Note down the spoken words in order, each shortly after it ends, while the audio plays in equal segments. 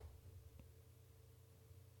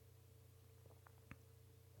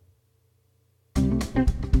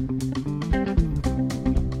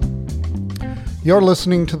You're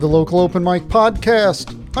listening to the Local Open Mic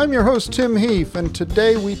Podcast. I'm your host, Tim Heath, and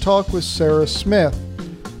today we talk with Sarah Smith.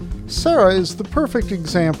 Sarah is the perfect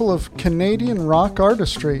example of Canadian rock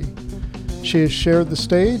artistry. She has shared the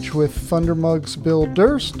stage with Thundermug's Bill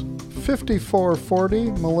Durst,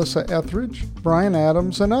 5440, Melissa Etheridge, Bryan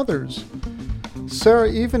Adams, and others. Sarah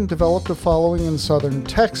even developed a following in southern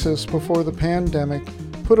Texas before the pandemic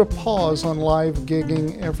put a pause on live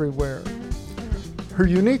gigging everywhere. Her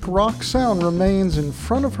unique rock sound remains in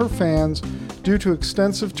front of her fans due to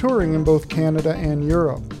extensive touring in both Canada and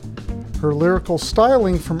Europe. Her lyrical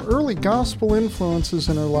styling, from early gospel influences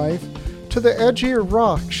in her life to the edgier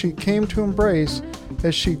rock she came to embrace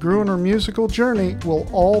as she grew in her musical journey, will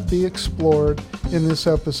all be explored in this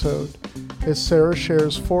episode as Sarah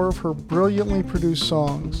shares 4 of her brilliantly produced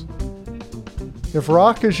songs. If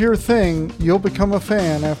rock is your thing, you'll become a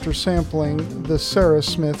fan after sampling the Sarah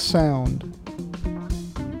Smith sound.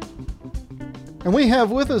 And we have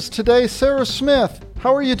with us today Sarah Smith.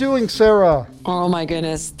 How are you doing, Sarah? Oh my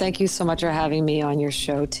goodness. Thank you so much for having me on your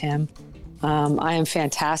show, Tim. I am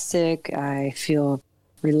fantastic. I feel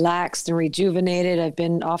relaxed and rejuvenated. I've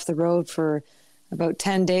been off the road for about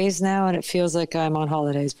 10 days now, and it feels like I'm on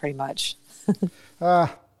holidays pretty much. A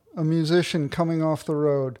musician coming off the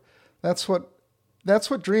road. That's what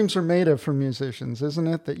dreams are made of for musicians, isn't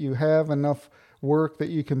it? That you have enough work that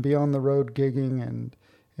you can be on the road gigging and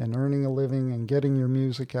earning a living and getting your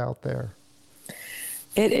music out there.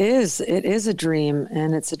 It is a dream,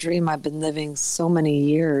 and it's a dream I've been living so many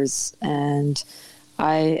years, and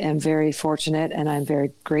I am very fortunate and I'm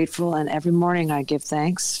very grateful, and every morning I give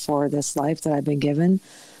thanks for this life that I've been given.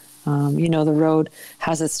 The road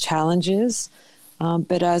has its challenges,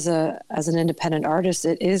 but as an independent artist,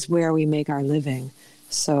 it is where we make our living.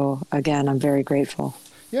 So again, I'm very grateful.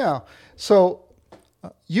 Yeah. So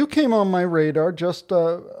you came on my radar just,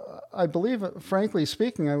 I believe, frankly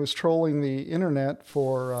speaking, I was trolling the internet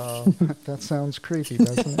for, that sounds creepy,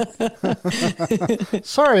 doesn't it?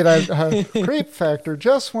 Sorry, that creep factor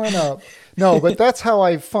just went up. No, but that's how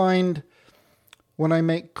I find, when I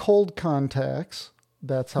make cold contacts,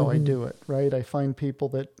 that's how I do it, right? I find people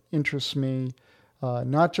that interest me,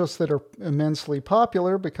 not just that are immensely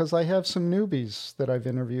popular, because I have some newbies that I've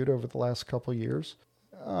interviewed over the last couple years.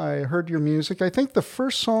 I heard your music. I think the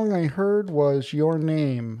first song I heard was Your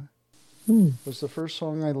Name. Was the first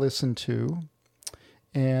song I listened to,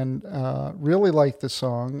 and really liked the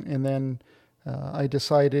song. And then I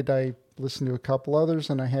decided I listened to a couple others,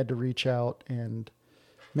 and I had to reach out and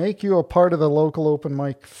make you a part of the Local Open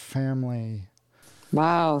Mic family.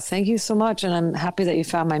 Wow, thank you so much, and I'm happy that you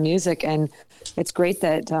found my music, and it's great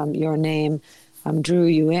that Your Name drew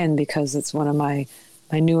you in, because it's one of my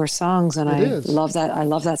newer songs, and I love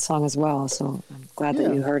that song as well. So I'm glad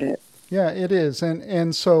that you heard it. Yeah, it is.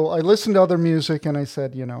 And so I listened to other music, and I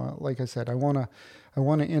said, like I said, I want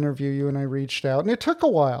to interview you, and I reached out, and it took a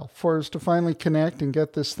while for us to finally connect and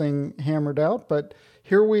get this thing hammered out, but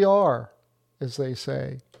here we are, as they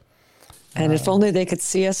say. And if only they could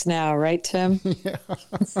see us now, right, Tim? Yeah.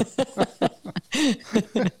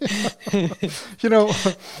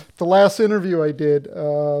 The last interview I did,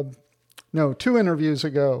 2 interviews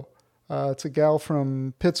ago, it's a gal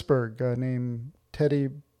from Pittsburgh named Teddy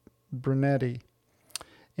Brunetti.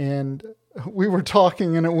 And we were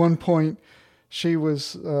talking, and at one point she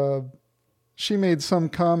made some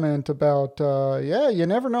comment about, you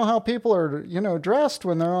never know how people are, dressed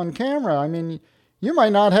when they're on camera. I mean, you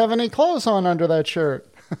might not have any clothes on under that shirt.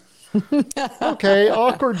 Okay,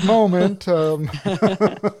 awkward moment.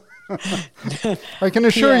 I can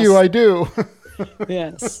assure you I do.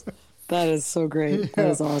 Yes. That is so great. Yeah.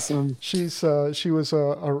 That is awesome. She was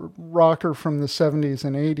a rocker from the 70s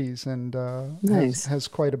and 80s, and nice. has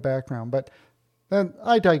quite a background. But then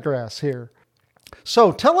I digress here.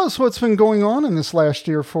 So tell us what's been going on in this last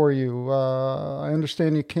year for you. I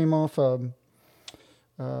understand you came off a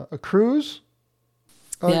cruise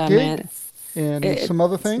gig, man. And some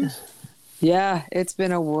other things. Yeah, it's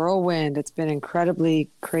been a whirlwind. It's been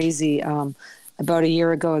incredibly crazy. About a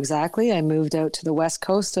year ago exactly, I moved out to the west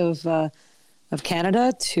coast of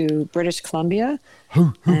Canada, to British Columbia.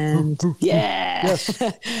 And yes.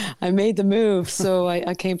 I made the move. So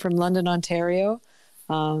I came from London, Ontario.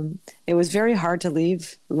 It was very hard to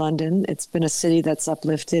leave London. It's been a city that's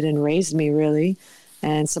uplifted and raised me, really,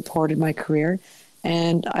 and supported my career.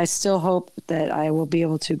 And I still hope that I will be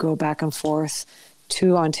able to go back and forth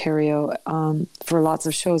to Ontario for lots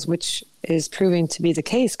of shows, which is proving to be the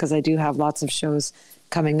case, because I do have lots of shows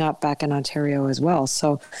coming up back in Ontario as well.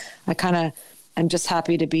 So I'm just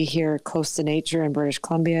happy to be here close to nature in British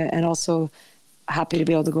Columbia, and also happy to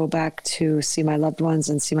be able to go back to see my loved ones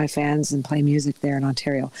and see my fans and play music there in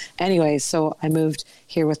Ontario. Anyway, so I moved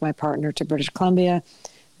here with my partner to British Columbia.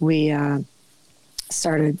 We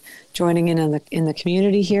started joining in the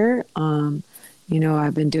community here.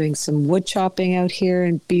 I've been doing some wood chopping out here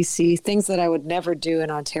in BC, things that I would never do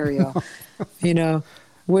in Ontario.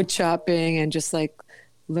 Wood chopping and just like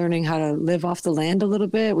learning how to live off the land a little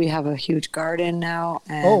bit. We have a huge garden now.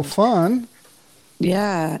 And, fun.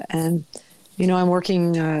 Yeah. And, I'm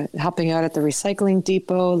working, helping out at the recycling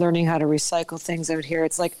depot, learning how to recycle things out here.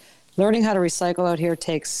 It's like learning how to recycle out here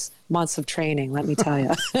takes months of training, let me tell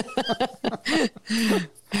you.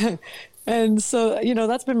 And so,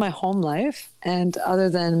 that's been my home life. And other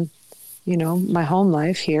than, my home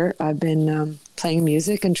life here, I've been playing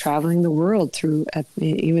music and traveling the world through,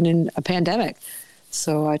 even in a pandemic.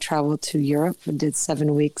 So I traveled to Europe and did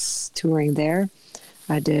 7 weeks touring there.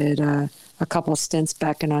 I did a couple of stints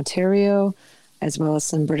back in Ontario, as well as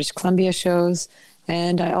some British Columbia shows.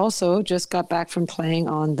 And I also just got back from playing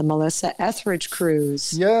on the Melissa Etheridge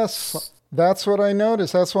cruise. Yes, that's what I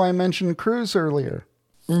noticed. That's why I mentioned cruise earlier.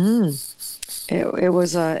 Mm-hmm. It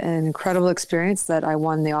was an incredible experience that I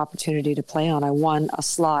won the opportunity to play on. I won a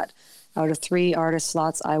slot. Out of 3 artist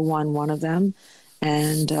slots, I won one of them.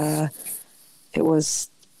 And it was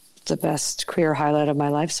the best career highlight of my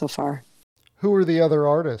life so far. Who were the other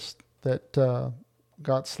artists that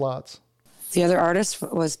got slots? The other artist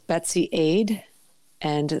was Betsy Aid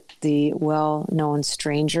and the well-known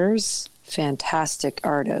Strangers. Fantastic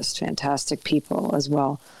artists, fantastic people as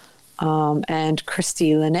well. And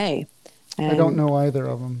Christy Linnae. I don't know either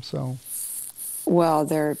of them, so. Well,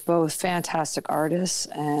 they're both fantastic artists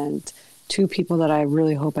and 2 people that I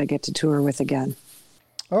really hope I get to tour with again.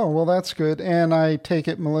 Oh, well, that's good. And I take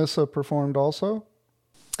it Melissa performed also?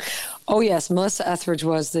 Oh, yes. Melissa Etheridge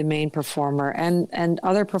was the main performer, and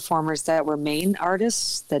other performers that were main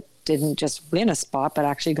artists that didn't just win a spot, but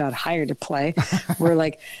actually got hired to play were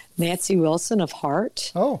like Nancy Wilson of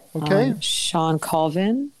Heart. Oh, okay. Sean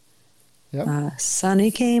Colvin. Yep. Sonny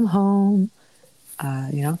Came Home.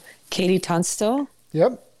 Katie Tunstall.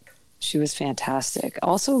 Yep. She was fantastic.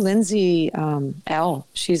 Also, Lindsay L.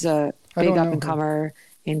 She's a big up-and-comer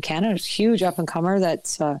in Canada, huge up-and-comer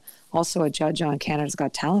that's also a judge on Canada's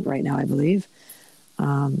Got Talent right now, I believe.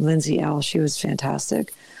 Lindsay L., she was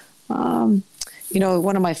fantastic. One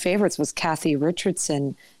of my favorites was Kathy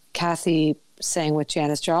Richardson. Kathy sang with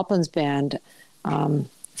Janis Joplin's band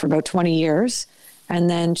for about 20 years. And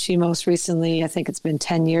then she most recently, I think it's been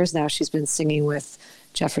 10 years now, she's been singing with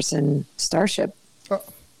Jefferson Starship.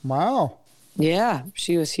 Wow. Yeah,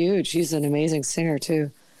 she was huge. She's an amazing singer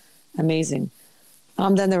too. Amazing.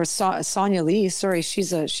 Then there was Sonia Lee. Sorry,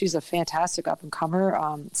 she's a fantastic up and comer.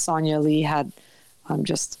 Sonia Lee had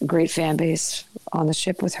just a great fan base on the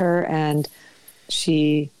ship with her, and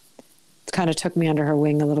she kind of took me under her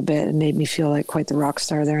wing a little bit and made me feel like quite the rock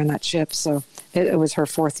star there on that ship. So it was her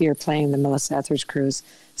 4th year playing the Melissa Etheridge cruise.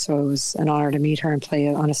 So it was an honor to meet her and play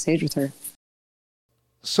on a stage with her.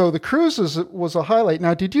 So the cruises was a highlight.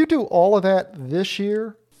 Now, did you do all of that this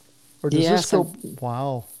year? Or does this go?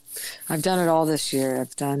 Wow. I've done it all this year.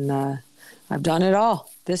 I've done it all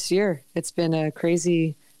this year. It's been a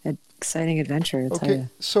crazy, exciting adventure, I'll tell you.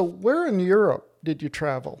 So where in Europe did you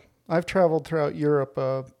travel? I've traveled throughout Europe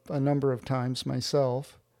a number of times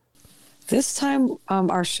myself. This time,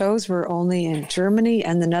 our shows were only in Germany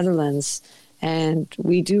and the Netherlands, and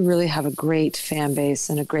we do really have a great fan base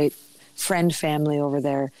and a great friend family over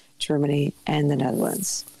there, Germany and the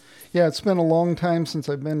Netherlands. Yeah, it's been a long time since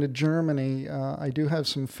I've been to Germany. I do have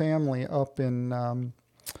some family up in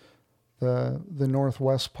the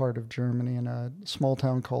northwest part of Germany in a small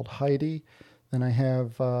town called Heidi. Then I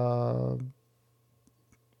have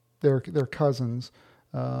their cousins.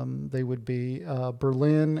 They would be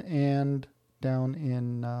Berlin and down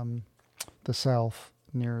in the south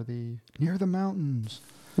near the mountains.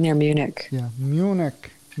 Near Munich. Yeah,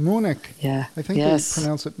 Munich. Yeah. I think they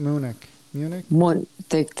pronounce it Munich. Munich?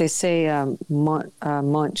 They say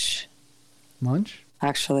Munch. Munch?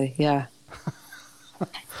 Actually, yeah.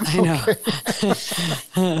 I know.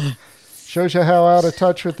 Shows you how out of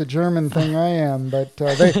touch with the German thing I am. But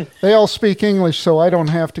they all speak English, so I don't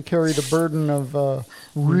have to carry the burden of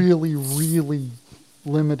really, really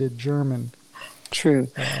limited German. True.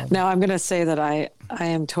 Now, I'm going to say that I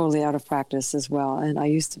am totally out of practice as well. And I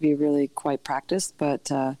used to be really quite practiced, but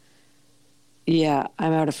yeah,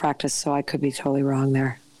 I'm out of practice, so I could be totally wrong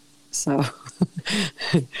there. So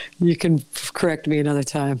you can correct me another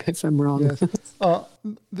time if I'm wrong. Yes.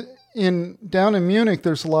 Down in Munich,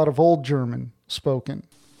 there's a lot of Old German spoken,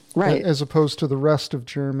 right? As opposed to the rest of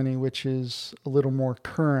Germany, which is a little more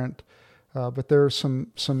current. But there are some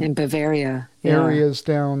in Bavaria areas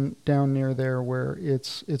down near there where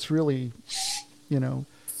it's really,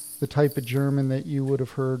 the type of German that you would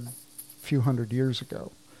have heard a few hundred years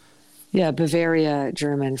ago. Yeah, Bavaria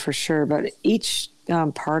German for sure. But each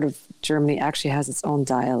part of Germany actually has its own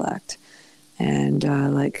dialect. And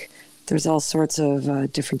there's all sorts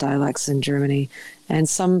of different dialects in Germany. And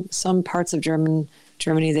some parts of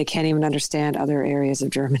Germany, they can't even understand other areas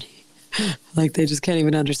of Germany. Like they just can't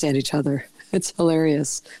even understand each other. It's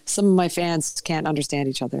hilarious. Some of my fans can't understand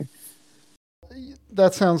each other.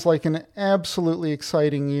 That sounds like an absolutely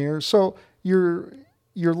exciting year. So your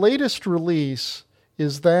latest release,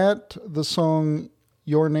 is that the song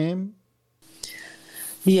Your Name?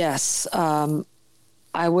 Yes.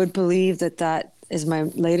 I would believe that is my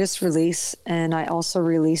latest release. And I also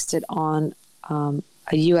released it on a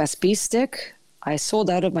USB stick. I sold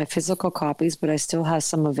out of my physical copies, but I still have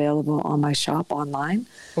some available on my shop online.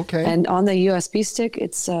 Okay. And on the USB stick,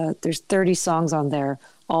 it's there's 30 songs on there,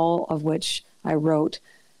 all of which I wrote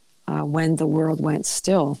when the world went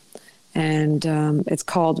still. And it's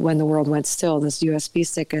called When the World Went Still, this USB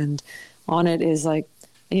stick. And on it is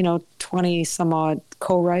 20 some odd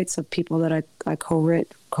co-writes of people that I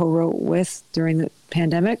co-wrote with during the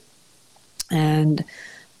pandemic. And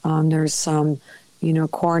there's some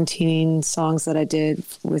quarantining songs that I did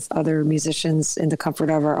with other musicians in the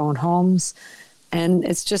comfort of our own homes. And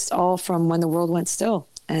it's just all from When the World Went Still.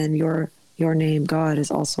 And Your Name, God,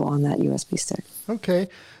 is also on that USB stick. Okay.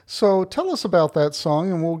 So tell us about that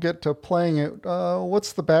song, and we'll get to playing it.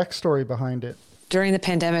 What's the backstory behind it? During the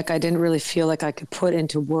pandemic, I didn't really feel like I could put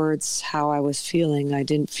into words how I was feeling. I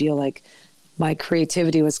didn't feel like my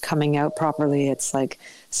creativity was coming out properly. It's like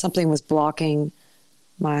something was blocking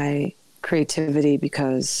my creativity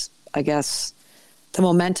because I guess the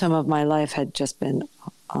momentum of my life had just been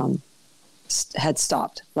had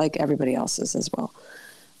stopped, like everybody else's as well.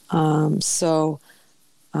 So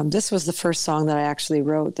this was the first song that I actually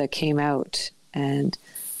wrote that came out, and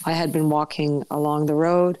I had been walking along the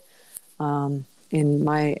road in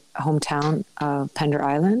my hometown of Pender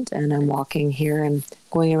Island, and I'm walking here and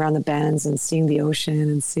going around the bends and seeing the ocean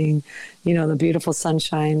and seeing, the beautiful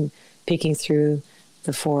sunshine peeking through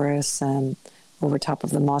the forests and over top of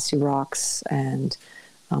the mossy rocks. And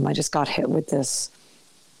I just got hit with this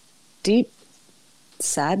deep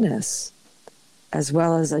sadness as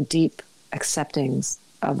well as a deep accepting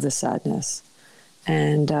of the sadness.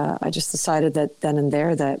 And I just decided that then and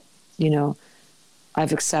there that,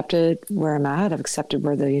 I've accepted where I'm at. I've accepted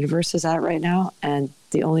where the universe is at right now. And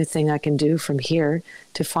the only thing I can do from here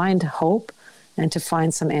to find hope and to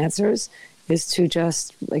find some answers is to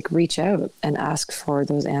just reach out and ask for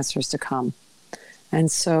those answers to come. And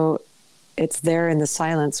so it's there in the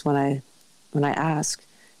silence when I ask,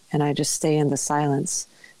 and I just stay in the silence.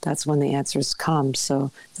 That's when the answers come.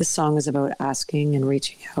 So this song is about asking and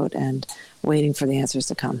reaching out and waiting for the answers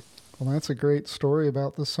to come. Well, that's a great story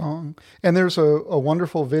about the song. And there's a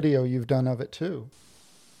wonderful video you've done of it too.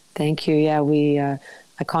 Thank you. Yeah,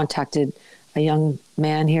 I contacted a young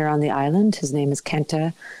man here on the island. His name is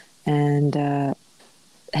Kenta. And him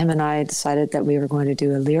and I decided that we were going to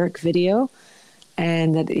do a lyric video,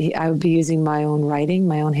 and that I would be using my own writing,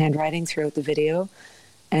 my own handwriting throughout the video.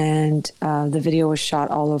 And the video was shot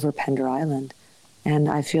all over Pender Island. And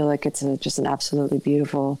I feel like it's just an absolutely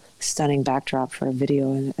beautiful, stunning backdrop for a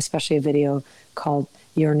video, and especially a video called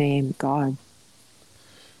Your Name, God.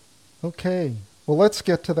 Okay. Well, let's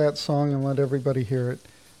get to that song and let everybody hear it.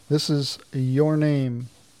 This is Your Name.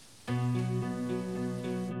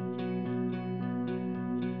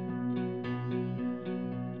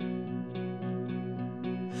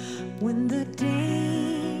 When the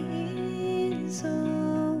day is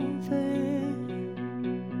over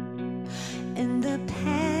and the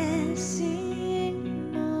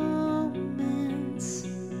passing moments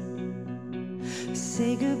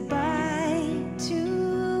say goodbye to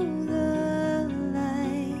the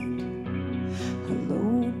light,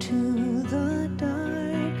 hello to the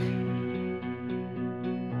dark.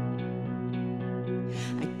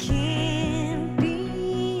 I can't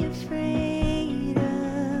be afraid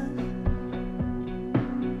of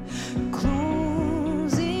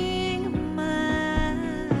closing my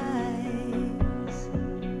eyes.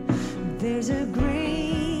 There's a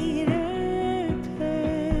greater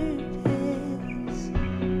purpose,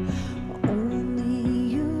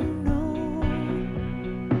 only you know.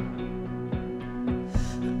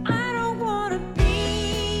 I don't want to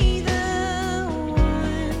be the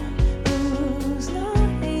one who's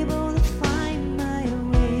not able to find my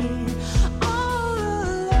way. All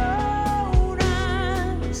alone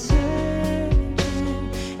I'm searching.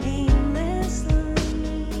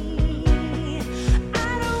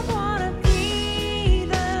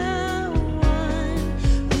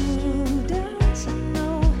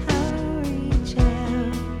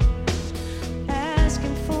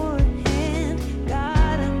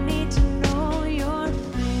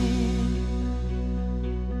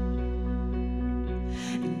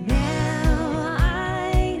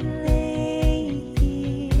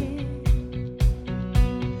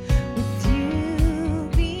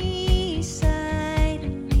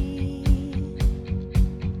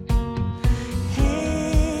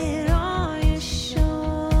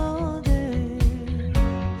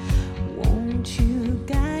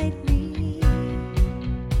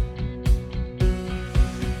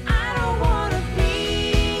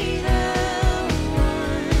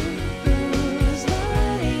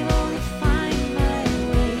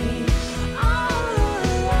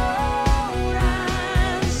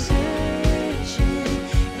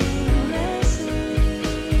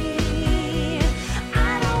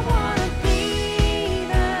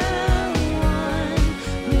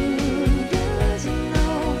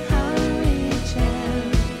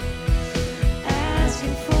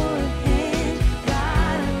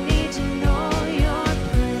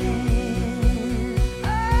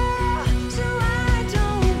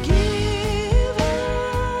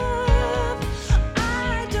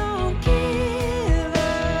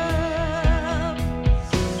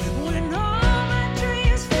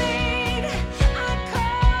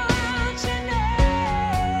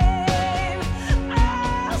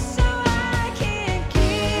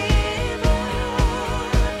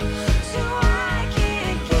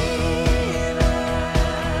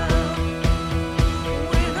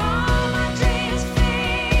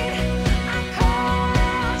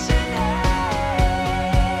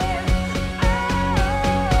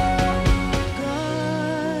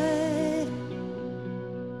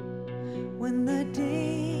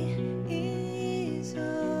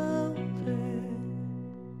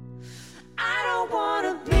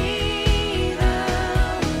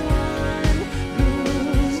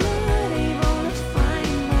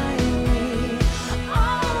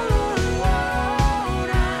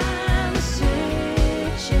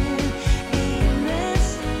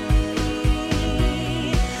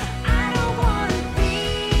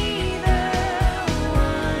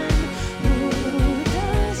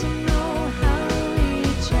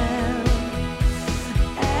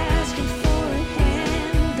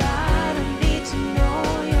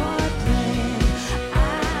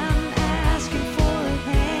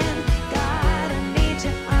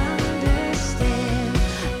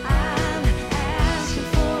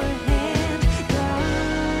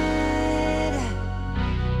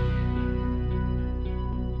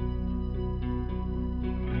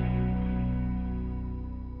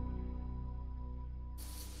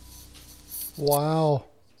 Wow.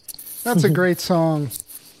 That's a great song.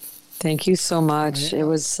 Thank you so much. Yeah. It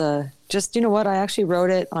was just, you know what? I actually wrote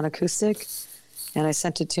it on acoustic and I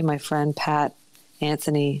sent it to my friend Pat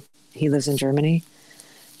Anthony. He lives in Germany.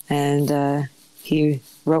 And he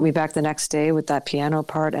wrote me back the next day with that piano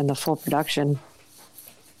part and the full production.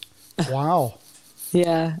 Wow.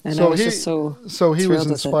 Yeah. And So I was he- just so So he was thrilled with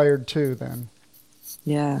it. inspired too then.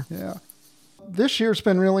 Yeah. Yeah. This year's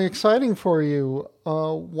been really exciting for you.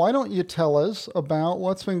 Why don't you tell us about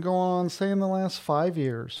what's been going on, say, in the last 5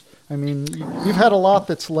 years? I mean, you've had a lot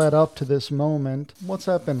that's led up to this moment. What's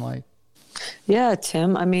that been like? Yeah,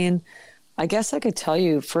 Tim. I mean, I guess I could tell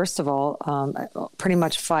you, first of all, pretty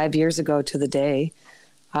much 5 years ago to the day,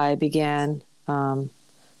 I began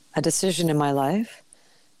a decision in my life.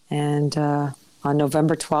 And on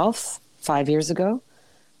November 12th, 5 years ago,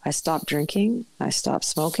 I stopped drinking, I stopped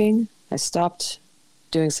smoking, I stopped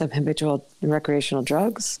doing some habitual recreational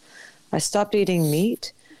drugs, I stopped eating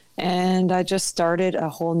meat, and I just started a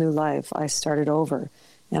whole new life. I started over.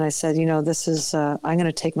 And I said, you know, this is, I'm going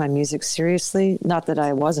to take my music seriously. Not that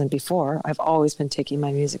I wasn't before. I've always been taking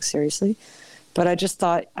my music seriously. But I just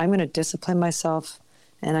thought, I'm going to discipline myself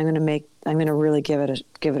and I'm going to really give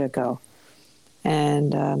it a go.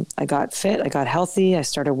 And I got fit, I got healthy, I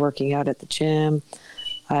started working out at the gym,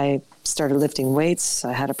 I started lifting weights,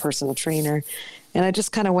 I had a personal trainer, and I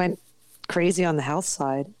just kind of went crazy on the health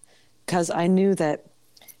side because I knew that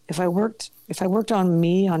if I worked on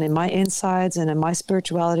me, in my insides and in my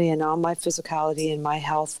spirituality and on my physicality and my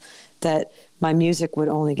health, that my music would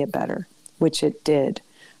only get better, which it did.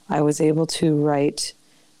 I was able to write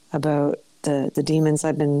about the demons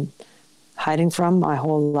I've been hiding from my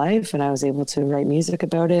whole life, and I was able to write music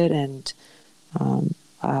about it. And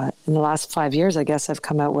in the last 5 years, I guess I've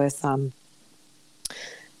come out with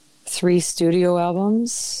 3 studio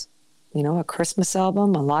albums, you know, a Christmas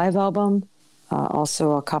album, a live album,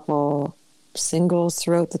 also a couple singles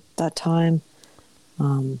throughout that time,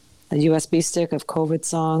 a USB stick of COVID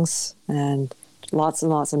songs, and lots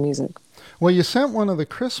of music. Well, you sent one of the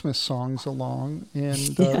Christmas songs along,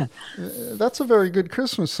 and Yeah. that's a very good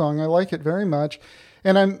Christmas song. I like it very much.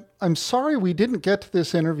 And I'm sorry we didn't get to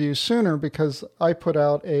this interview sooner because I put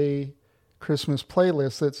out a Christmas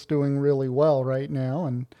playlist that's doing really well right now,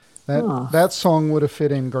 and that song would have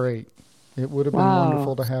fit in great. It would have been Wow.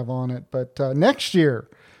 wonderful to have on it. But next year,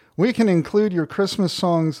 we can include your Christmas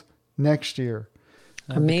songs next year.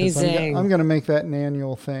 Because Amazing. I'm going to make that an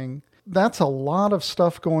annual thing. That's a lot of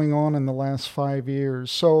stuff going on in the last 5 years.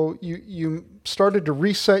 So you started to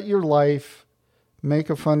reset your life, make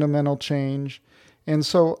a fundamental change. And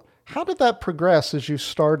so how did that progress as you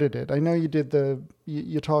started it? I know you did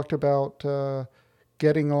you talked about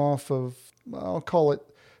getting off of, I'll call it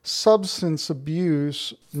substance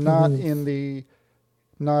abuse, not in the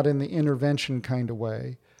intervention kind of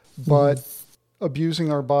way, but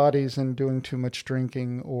abusing our bodies and doing too much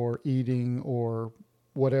drinking or eating or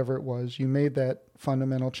whatever it was. You made that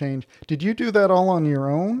fundamental change. Did you do that all on your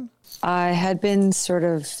own? I had been sort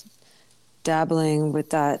of dabbling with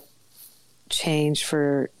that change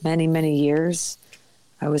for many, many years.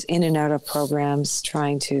 I was in and out of programs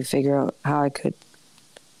trying to figure out how I could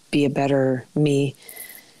be a better me.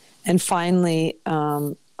 And finally,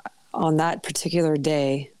 on that particular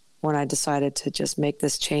day, when I decided to just make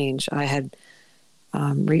this change, I had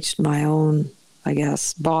reached my own, I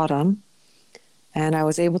guess, bottom. And I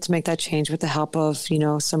was able to make that change with the help of, you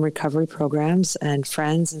know, some recovery programs and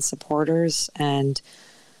friends and supporters. And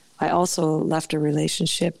I also left a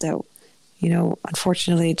relationship that, you know,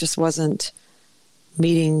 unfortunately just wasn't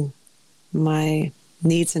meeting my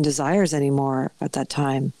needs and desires anymore at that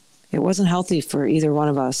time. It wasn't healthy for either one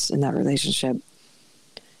of us in that relationship.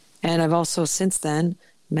 And I've also since then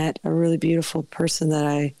met a really beautiful person that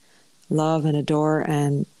I love and adore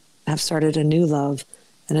and have started a new love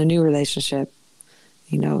and a new relationship.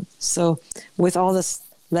 You know, so with all this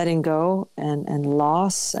letting go and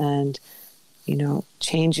loss and, you know,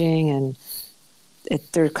 changing, and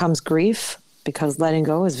there comes grief because letting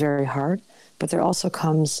go is very hard, but there also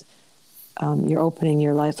comes, you're opening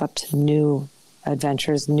your life up to new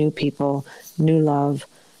adventures, new people, new love,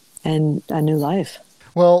 and a new life.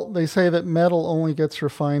 Well, they say that metal only gets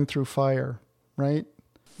refined through fire, right?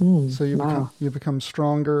 So you become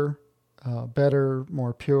stronger, better,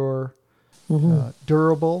 more pure.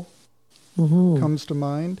 Durable comes to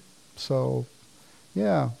mind. So,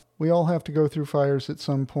 yeah, we all have to go through fires at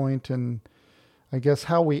some point, and I guess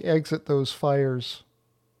how we exit those fires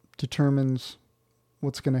determines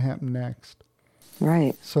what's going to happen next.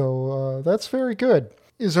 Right. So that's very good.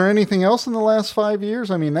 Is there anything else in the last 5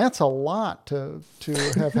 years? I mean, that's a lot to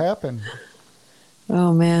have happen.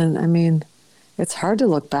 Oh man, I mean, It's hard to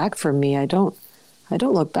look back for me. I don't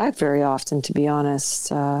look back very often, to be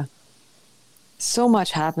honest. So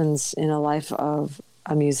much happens in a life of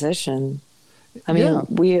a musician. I mean,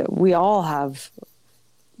 Yeah. we all have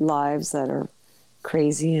lives that are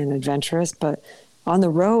crazy and adventurous, but on the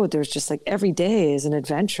road, there's just like every day is an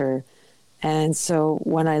adventure. And so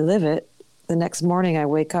when I live it, the next morning I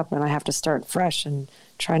wake up and I have to start fresh and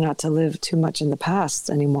try not to live too much in the past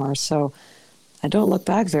anymore. So I don't look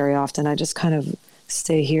back very often. I just kind of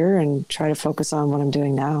stay here and try to focus on what I'm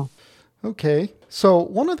doing now. Okay. So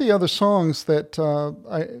one of the other songs that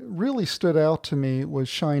I really stood out to me was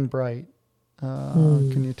Shine Bright.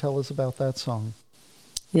 Can you tell us about that song?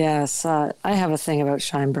 Yes, I have a thing about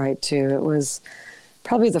Shine Bright too. It was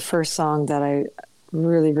probably the first song that I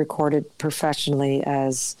really recorded professionally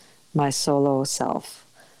as my solo self.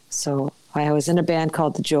 So I was in a band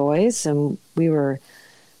called The Joys, and we were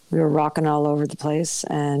rocking all over the place.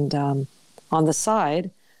 And on the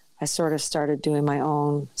side, I sort of started doing my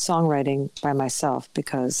own songwriting by myself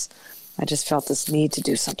because I just felt this need to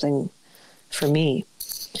do something for me.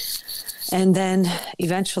 And then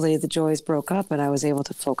eventually the Joys broke up and I was able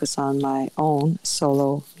to focus on my own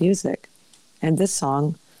solo music. And this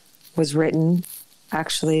song was written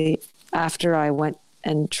actually after I went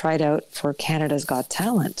and tried out for Canada's Got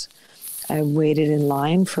Talent. I waited in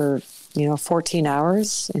line for, 14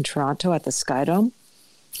 hours in Toronto at the Skydome.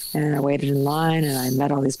 And I waited in line and I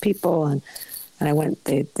met all these people and I went,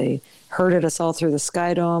 they herded us all through the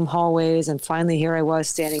Skydome hallways. And finally here I was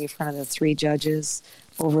standing in front of the 3 judges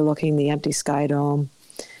overlooking the empty Skydome,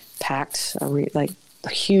 packed, like a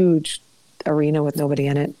huge arena with nobody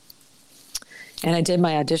in it. And I did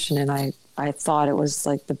my audition and I thought it was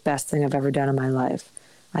like the best thing I've ever done in my life.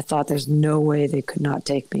 I thought there's no way they could not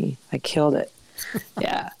take me. I killed it.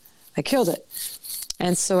 Yeah, I killed it.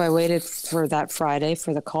 And so I waited for that Friday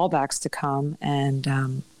for the callbacks to come, and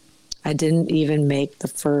I didn't even make the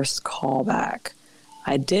first callback.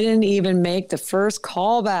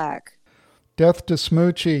 Death to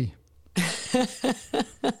Smoochie.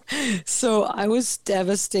 So I was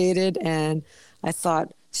devastated, and I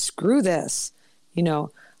thought, screw this.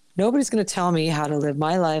 Nobody's going to tell me how to live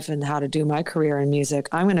my life and how to do my career in music.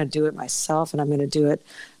 I'm going to do it myself, and I'm going to do it,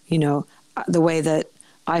 the way that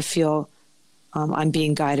I feel I'm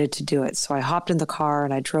being guided to do it. So I hopped in the car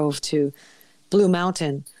and I drove to Blue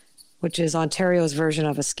Mountain, which is Ontario's version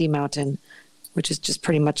of a ski mountain, which is just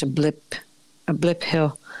pretty much a blip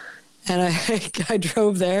hill. And I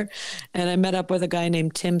drove there and I met up with a guy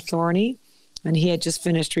named Tim Thorney, and he had just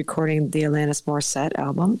finished recording the Alanis Morissette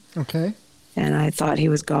album. Okay. And I thought he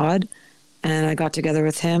was God. And I got together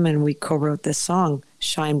with him and we co-wrote this song,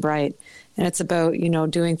 Shine Bright. And it's about,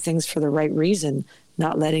 doing things for the right reason,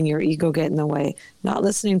 not letting your ego get in the way, not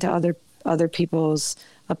listening to other people's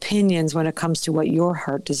opinions when it comes to what your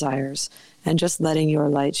heart desires, and just letting your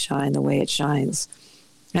light shine the way it shines.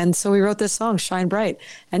 And so we wrote this song, Shine Bright.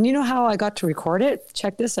 And you know how I got to record it?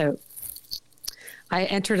 Check this out. I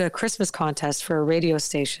entered a Christmas contest for a radio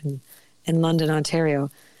station in London, Ontario.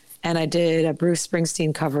 And I did a Bruce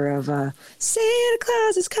Springsteen cover of Santa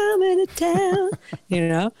Claus is coming to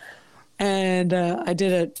town, And I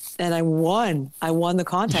did it, and I won. I won the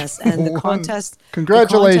contest. And the contest...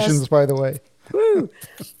 Congratulations, by the way. Woo!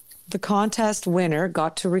 The contest winner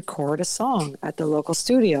got to record a song at the local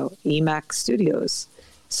studio, EMAC Studios.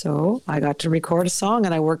 So I got to record a song,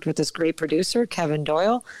 and I worked with this great producer, Kevin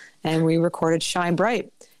Doyle, and we recorded Shine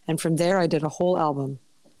Bright. And from there, I did a whole album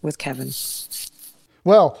with Kevin.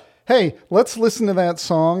 Well, hey, let's listen to that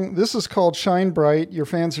song. This is called Shine Bright. Your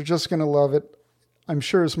fans are just going to love it, I'm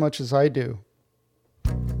sure, as much as I do.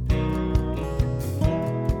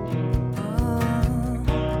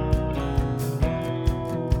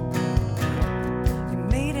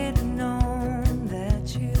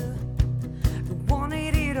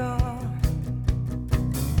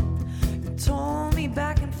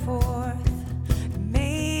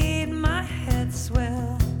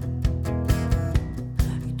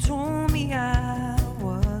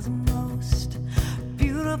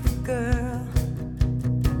 Girl,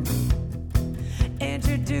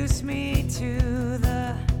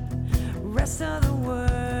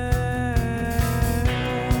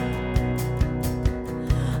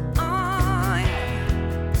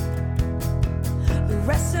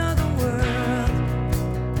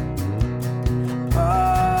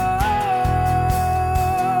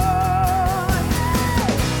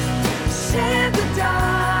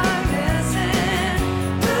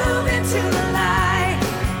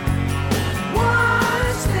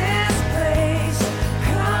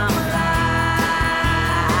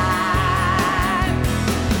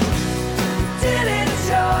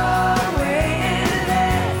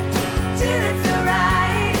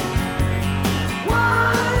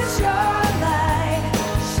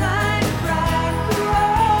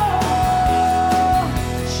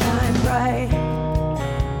 right.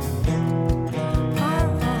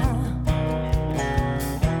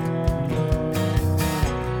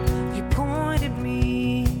 You pointed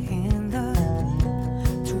me in the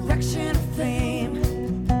direction of fame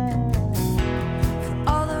for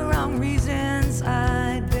all the wrong reasons.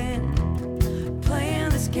 I'd been playing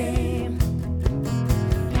this game.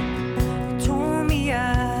 You told me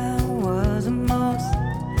I was the most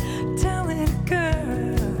talented girl.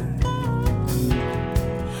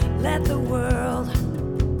 Let the world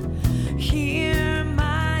hear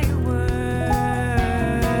my words.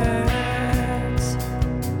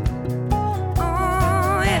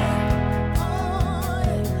 Oh yeah.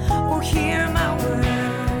 Oh, hear my words.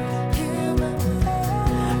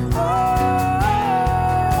 Oh,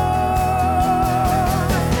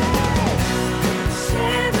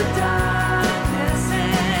 shed the darkness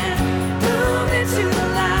and move into the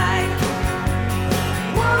light.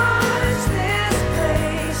 Watch this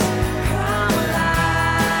place come alive.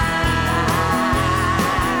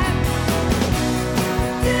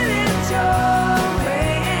 Did it your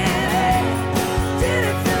way and did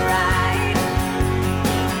it feel right?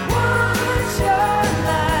 Watch your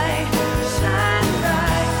light shine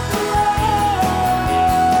bright.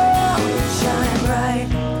 Oh, shine bright,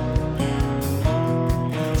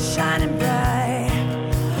 shining bright.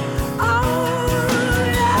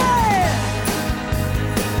 Oh yeah.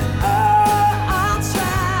 Oh, I'll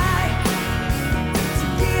try to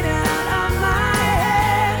get out of my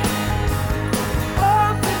head,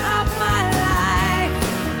 open up my life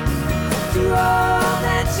to all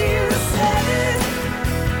that you said.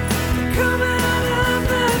 Come out of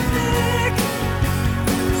the thick,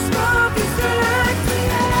 smoke is like the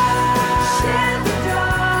air. Shed the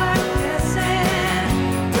darkness and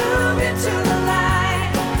move into the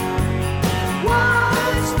light.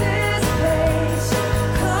 Watch this place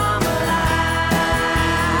come alive.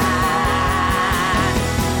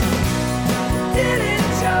 Did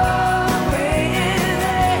it your way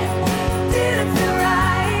and did it feel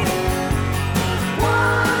right?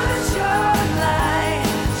 Watch your light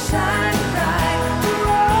shine bright.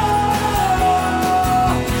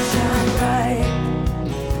 Oh, shine bright,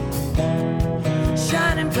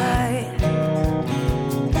 shining bright,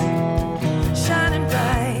 shining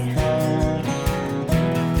bright,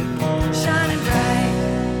 shining bright.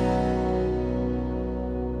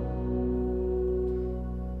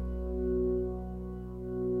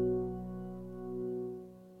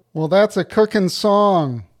 Well, that's a cooking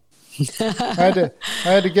song. I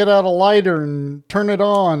had to get out a lighter and turn it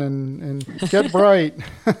on and get bright.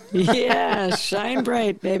 Yeah, shine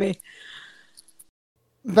bright, baby.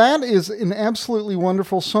 That is an absolutely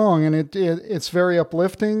wonderful song, and it's very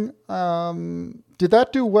uplifting. Did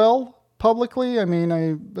that do well publicly? I mean,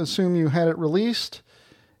 I assume you had it released,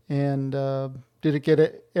 and did it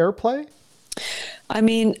get airplay? I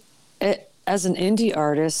mean, as an indie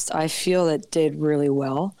artist, I feel it did really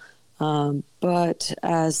well. But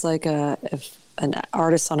as like an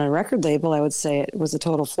artist on a record label, I would say it was a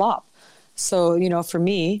total flop. So, for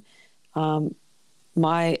me,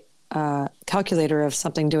 my calculator of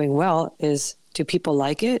something doing well is, do people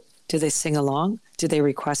like it? Do they sing along? Do they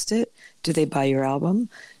request it? Do they buy your album?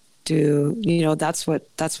 That's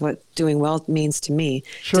what doing well means to me.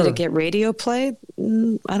 Sure. Did it get radio play?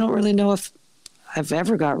 I don't really know if I've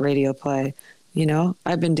ever got radio play.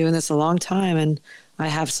 I've been doing this a long time, and I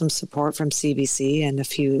have some support from CBC and a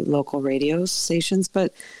few local radio stations.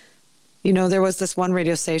 But, there was this one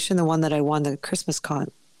radio station, the one that I won the Christmas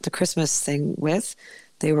thing with.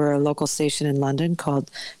 They were a local station in London called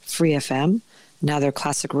Free FM. Now they're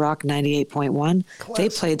Classic Rock 98.1. They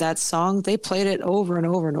played that song. They played it over and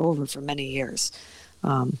over and over for many years.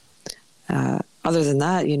 Other than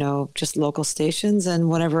that, just local stations. And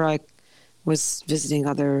whenever I was visiting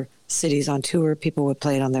other cities on tour, people would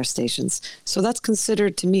play it on their stations. So that's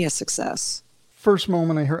considered to me a success. First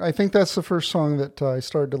moment I think that's the first song that I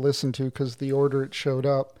started to listen to because the order it showed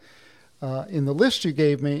up in the list you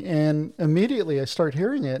gave me, and immediately I start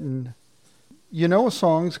hearing it, and a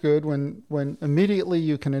song's good when immediately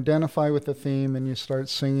you can identify with the theme and you start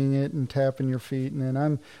singing it and tapping your feet, and then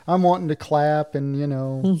I'm wanting to clap and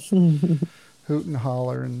hoot and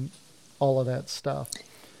holler and all of that stuff.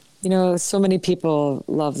 So many people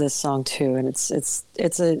love this song too, and it's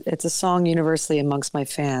a song universally amongst my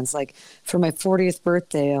fans. Like for my 40th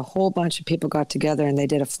birthday, a whole bunch of people got together and they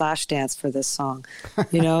did a flash dance for this song,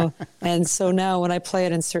 And so now when I play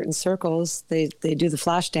it in certain circles, they do the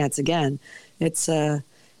flash dance again. It's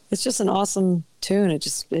just an awesome tune.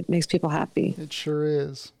 It makes people happy. It sure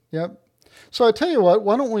is. Yep. So I tell you what,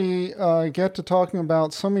 why don't we get to talking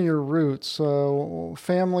about some of your roots,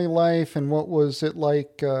 family life, and what was it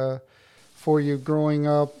like for you growing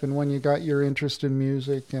up and when you got your interest in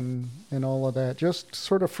music and all of that? Just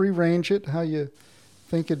sort of free range it, how you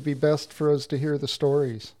think it'd be best for us to hear the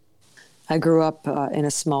stories. I grew up in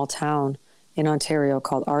a small town in Ontario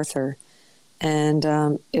called Arthur, and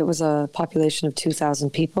it was a population of 2,000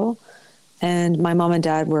 people. And my mom and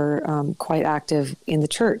dad were quite active in the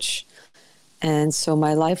church. And so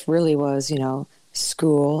my life really was,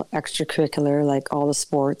 school, extracurricular, like all the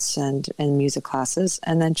sports and music classes,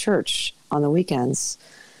 and then church on the weekends.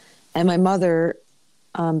 And my mother,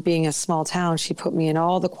 being a small town, she put me in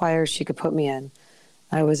all the choirs she could put me in.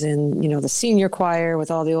 I was in, the senior choir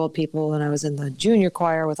with all the old people, and I was in the junior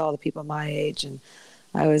choir with all the people my age, and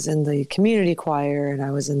I was in the community choir, and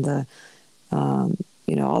I was in the,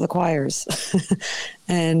 all the choirs.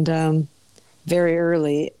 And very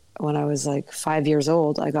early, when I was like 5 years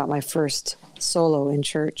old, I got my first solo in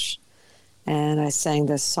church, and I sang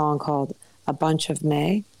this song called "A Bunch of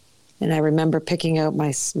May." And I remember picking out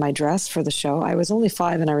my dress for the show. I was only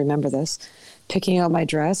 5, and I remember this, picking out my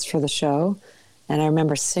dress for the show. And I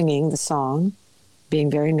remember singing the song,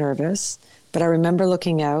 being very nervous. But I remember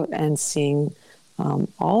looking out and seeing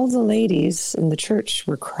all the ladies in the church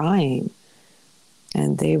were crying,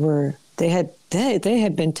 and they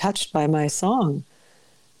had been touched by my song.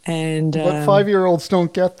 And but 5-year-olds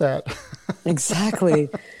don't get that. Exactly.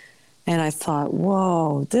 And I thought,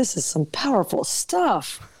 whoa, this is some powerful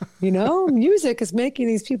stuff. Music is making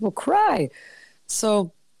these people cry.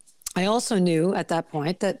 So I also knew at that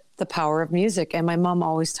point that the power of music, and my mom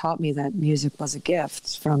always taught me that music was a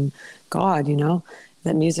gift from God,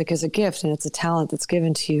 that music is a gift and it's a talent that's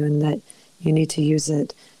given to you, and that you need to use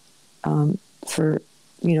it for,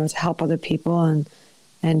 to help other people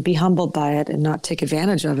and be humbled by it and not take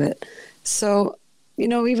advantage of it. So,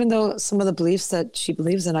 even though some of the beliefs that she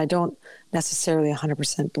believes in, I don't necessarily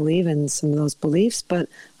 100% believe in some of those beliefs, but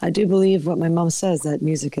I do believe what my mom says, that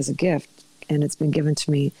music is a gift and it's been given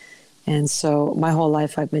to me. And so my whole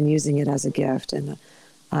life I've been using it as a gift, and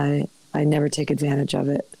I never take advantage of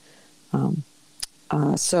it.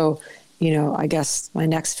 So, I guess my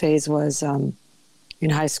next phase was in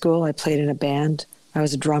high school. I played in a band. I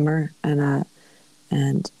was a drummer, and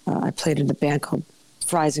I played in a band called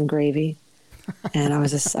Fries and Gravy, and I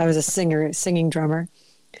was a singing drummer.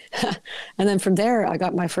 And then from there, I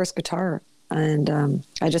got my first guitar, and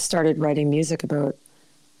I just started writing music about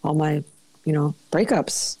all my,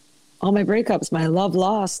 breakups. All my breakups, my love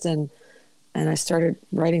lost, and I started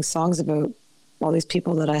writing songs about all these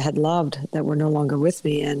people that I had loved that were no longer with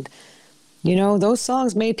me. And, those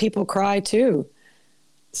songs made people cry too.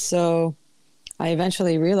 So I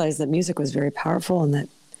eventually realized that music was very powerful, and that,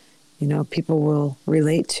 people will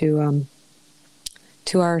relate to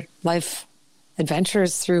our life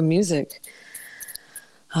adventures through music.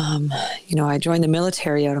 I joined the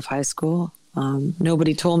military out of high school.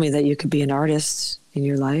 Nobody told me that you could be an artist in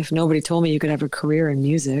your life. Nobody told me you could have a career in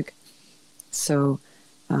music. So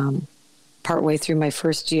partway through my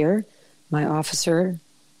first year, my officer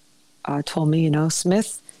told me,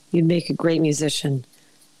 Smith, you'd make a great musician.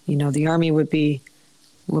 The Army will be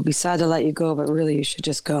sad to let you go, but really you should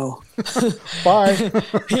just go. Bye.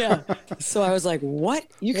 Yeah. So I was like, what?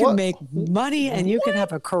 You can make money and you can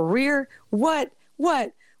have a career? What?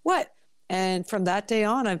 And from that day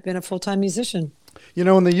on, I've been a full-time musician.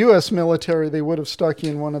 In the U.S. military, they would have stuck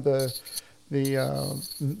you in one of the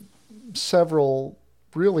several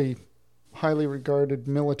really highly regarded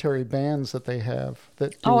military bands that they have.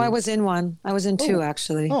 I was in one. I was in two,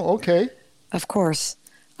 actually. Oh, okay. Of course.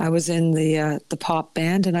 I was in the pop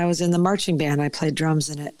band, and I was in the marching band. I played drums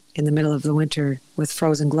in it in the middle of the winter with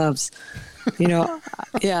frozen gloves.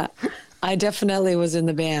 Yeah, I definitely was in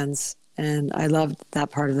the bands, and I loved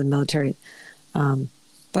that part of the military.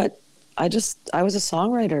 But I was a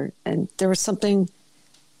songwriter, and there was something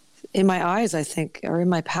in my eyes, I think, or in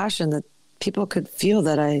my passion, that people could feel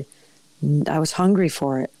that I was hungry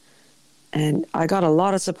for it. And I got a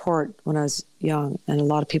lot of support when I was young, and a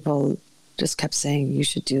lot of people just kept saying, you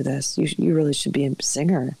should do this. You really should be a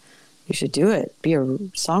singer. You should do it. Be a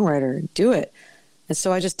songwriter. Do it. And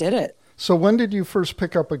so I just did it. So when did you first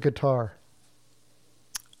pick up a guitar?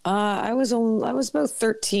 I was about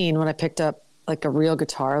 13 when I picked up like a real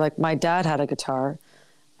guitar. Like my dad had a guitar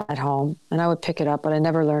at home, and I would pick it up, but I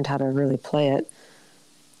never learned how to really play it.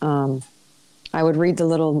 I would read the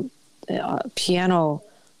little piano.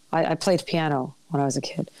 I played piano when I was a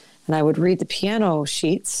kid, and I would read the piano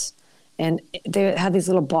sheets, and they had these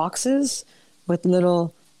little boxes with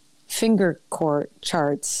little finger chord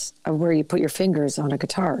charts of where you put your fingers on a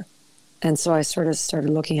guitar. And so I sort of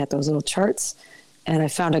started looking at those little charts, and I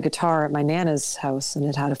found a guitar at my Nana's house, and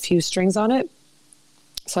it had a few strings on it.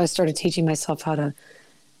 So I started teaching myself how to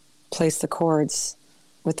place the chords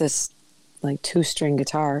with this like 2-string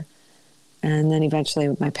guitar. And then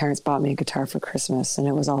eventually my parents bought me a guitar for Christmas, and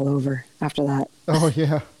it was all over after that. Oh,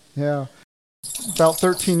 yeah. Yeah. About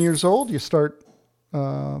 13 years old, you start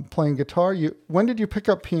playing guitar. When did you pick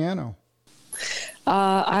up piano?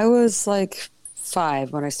 I was like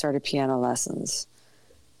 5 when I started piano lessons.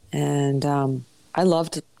 And I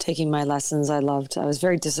loved taking my lessons. I was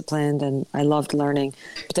very disciplined, and I loved learning.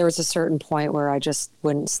 But there was a certain point where I just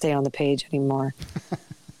wouldn't stay on the page anymore.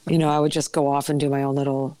 I would just go off and do my own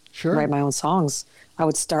little, write my own songs. I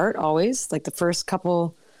would start always, like the first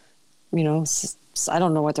couple, I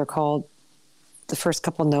don't know what they're called. The first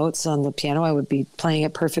couple notes on the piano, I would be playing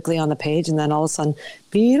it perfectly on the page. And then all of a sudden,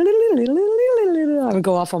 I would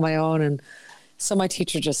go off on my own. And so my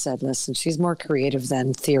teacher just said, listen, she's more creative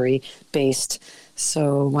than theory based.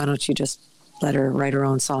 So why don't you just let her write her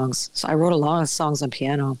own songs? So I wrote a lot of songs on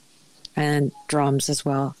piano and drums as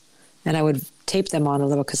well. And I would tape them on a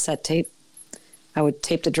little cassette tape. I would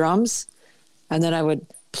tape the drums, and then I would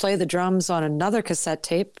play the drums on another cassette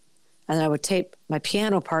tape, and then I would tape my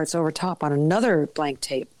piano parts over top on another blank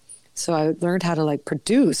tape. So I learned how to like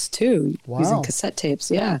produce too, using cassette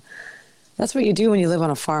tapes. Yeah. That's what you do when you live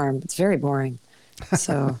on a farm. It's very boring.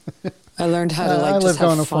 So I learned how to like just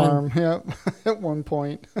have fun. I lived on a farm, yeah, at one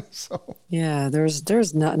point. So yeah,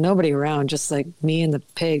 there's nobody around, just like me and the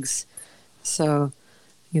pigs. So,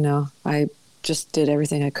 I just did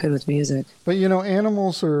everything I could with music. But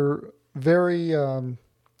animals are very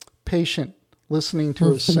patient, listening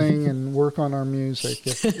to us sing and work on our music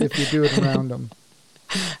if you do it around them.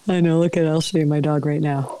 I know. Look I'll show you my dog right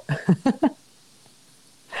now.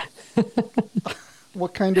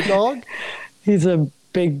 What kind of dog? He's a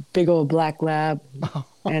big old black lab,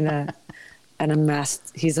 and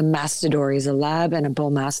he's a mastador. He's a lab and a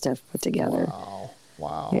bull mastiff put together.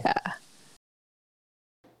 Wow. Yeah.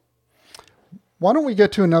 Why don't we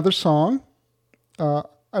get to another song? I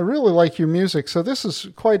really like your music, so this is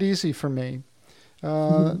quite easy for me.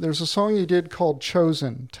 There's a song you did called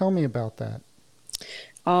Chosen. Tell me about that.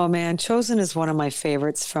 Oh man, Chosen is one of my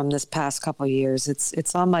favorites from this past couple of years.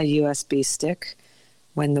 It's on my USB stick,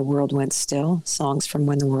 When the World Went Still, songs from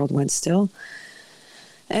When the World Went Still.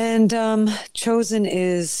 And Chosen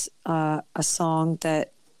is a song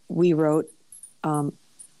that we wrote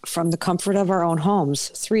from the comfort of our own homes,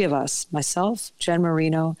 3 of us, myself, Jen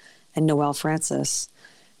Marino, and Noelle Francis.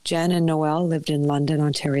 Jen and Noelle lived in London,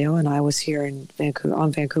 Ontario, and I was here in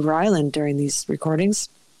Vancouver Island during these recordings.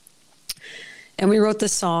 And we wrote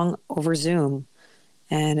this song over Zoom,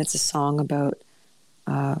 and it's a song about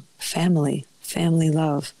family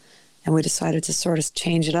love. And we decided to sort of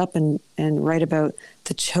change it up and write about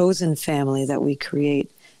the chosen family that we create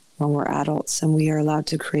when we're adults, and we are allowed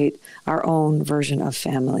to create our own version of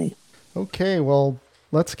family. Okay, well,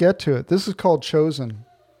 let's get to it. This is called Chosen.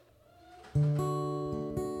 I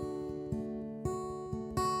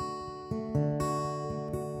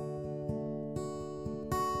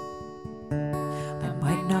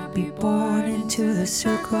might not be born into the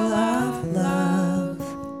circle of love,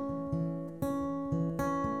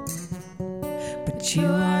 but you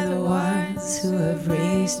are the ones who have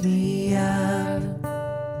raised me up.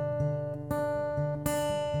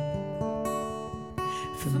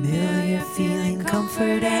 Familiar feeling,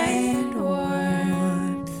 comfort and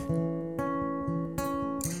warmth.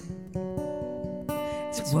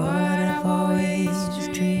 It's what I've always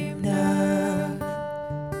dreamed of.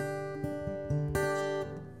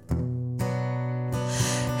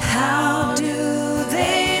 How do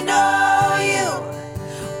they know you?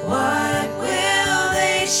 What will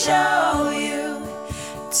they show you?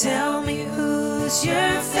 Tell me who's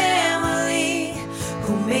your family,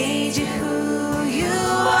 who made you who you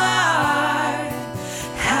are.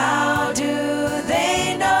 How do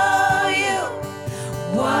they know you?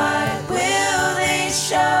 What will they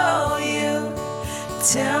show you?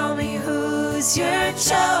 Tell me who's your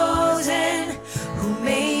chosen, who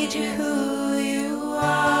made you who you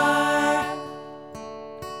are.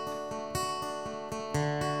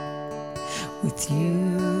 With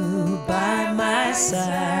you by my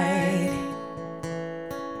side,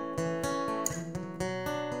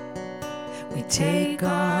 we take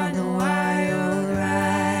on the wild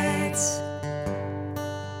rides.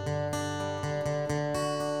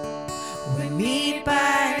 We meet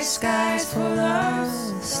by skies full of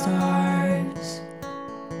stars.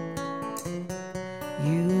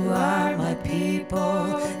 You are my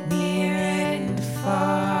people, near and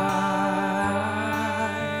far.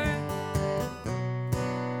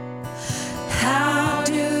 How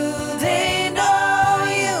do they know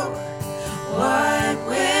you? What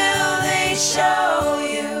will they show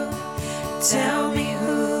you? Tell me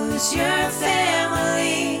who's your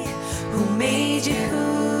family, who made you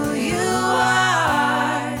who you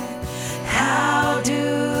are. How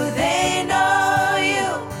do they know you?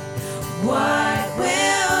 What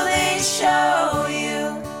will they show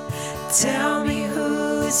you? Tell me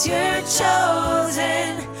who's your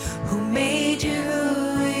chosen, who made you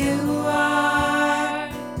who you are.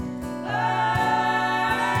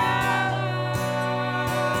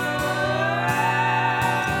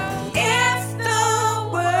 If the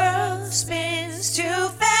world spins too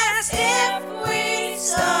fast, if we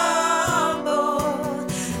stumble,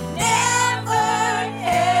 never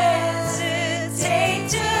hesitate.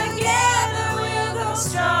 Together we'll grow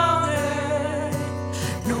stronger.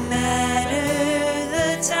 No matter the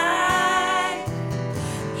time,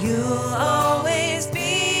 you'll always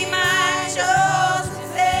be my chosen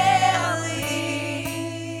family.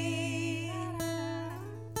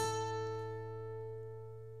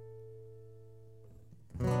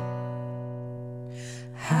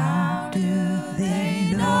 How do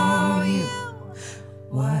they know you?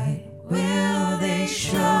 What will they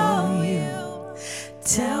show you?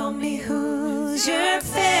 Tell me who's your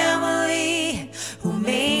family, who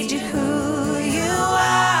made you who you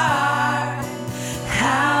are.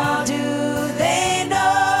 How do they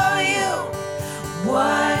know you?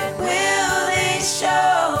 What will they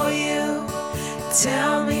show you?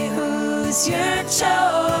 Tell me who's your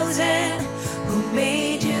chosen, who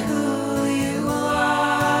made you who you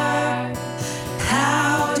are.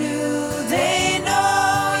 How do they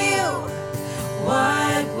know you?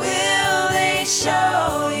 What will they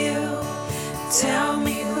show you? Tell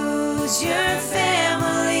me who's your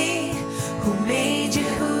family, who made you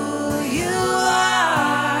who you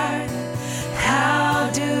are. How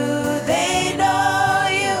do they know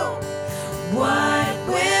you? What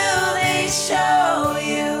will they show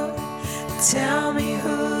you? Tell me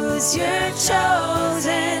who's your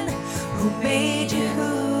chosen, who made you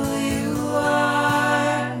who you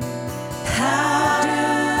are. How do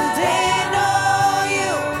they know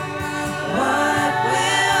you? What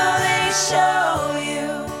will they show you?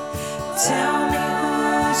 Tell me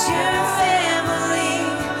who's your family,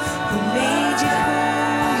 who made you who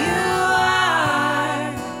you are.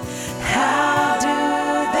 How do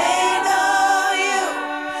they know you?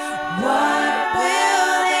 What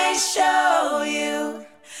will they show you?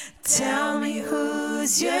 Tell me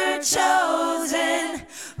who's your chosen,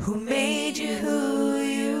 who made you who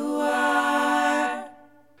you are.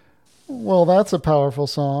 Well, that's a powerful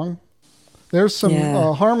song. There's some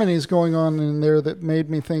Yeah. harmonies going on in there that made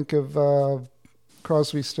me think of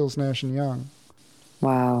Crosby, Stills, Nash and Young.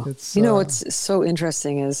 Wow. It's, You know what's so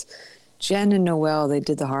interesting is Jen and Noel, they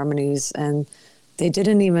did the harmonies and they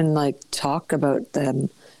didn't even like talk about them.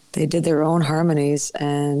 They did their own harmonies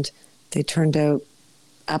and they turned out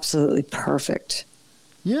absolutely perfect.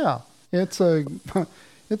 Yeah, it's a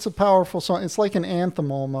it's a powerful song. It's like an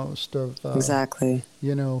anthem almost of Exactly.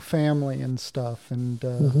 you know, family and stuff. And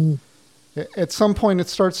Mm-hmm. at some point, it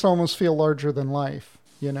starts to almost feel larger than life.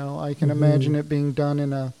 You know, I can Mm-hmm. imagine it being done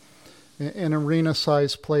in an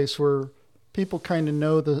arena-sized place where people kind of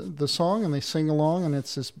know the song and they sing along, and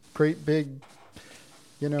it's this great big,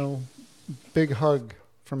 you know, big hug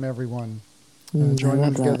from everyone. I Joining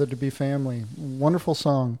love that. together to be family. Wonderful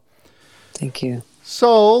song. Thank you.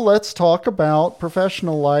 So let's talk about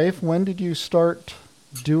professional life. When did you start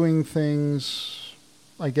doing things,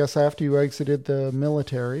 I guess, after you exited the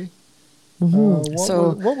military?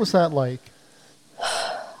 Mhm. What was that like?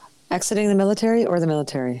 Exiting the military or the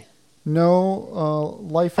military? No,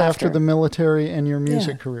 life after After. the military and your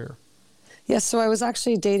music Yeah. career. Yes, so I was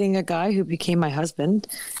actually dating a guy who became my husband,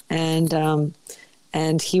 and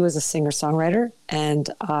he was a singer-songwriter, and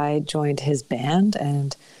I joined his band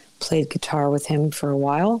and played guitar with him for a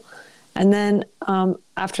while. And then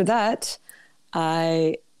after that,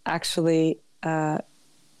 I actually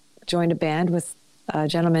joined a band with a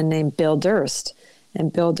gentleman named Bill Durst.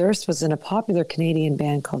 And Bill Durst was in a popular Canadian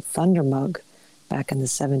band called Thundermug back in the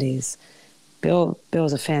 70s.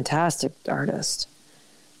 Bill's a fantastic artist.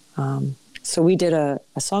 So we did a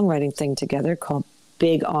songwriting thing together called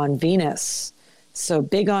Big on Venus. So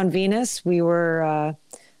Big on Venus, we were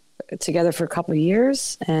together for a couple of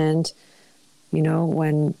years. And, you know,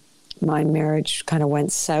 when my marriage kind of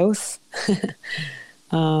went south,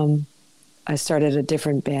 I started a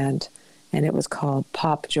different band, and it was called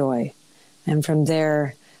Pop Joy. And from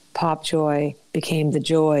there, Pop Joy became the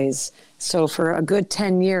Joys. So for a good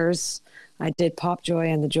 10 years, I did Pop Joy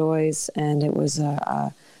and the Joys, and it was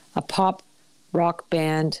a pop rock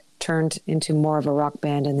band turned into more of a rock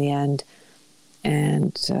band in the end.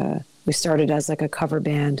 And we started as like a cover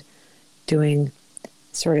band doing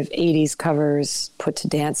sort of 80s covers put to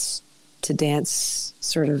dance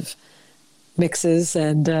sort of mixes,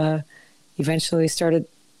 and eventually started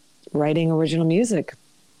writing original music.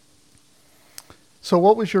 So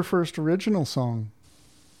what was your first original song?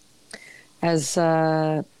 As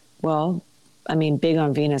well, I mean, Big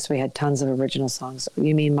on Venus, we had tons of original songs.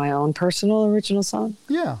 You mean my own personal original song?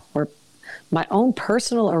 Yeah. Or my own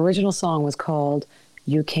personal original song was called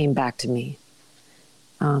You Came Back to Me.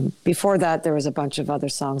 Before that, there was a bunch of other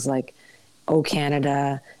songs like Oh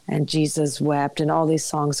Canada and Jesus Wept, and all these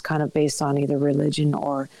songs kind of based on either religion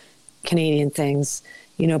or Canadian things,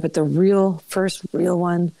 you know, but the first real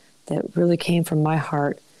one that really came from my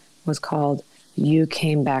heart was called You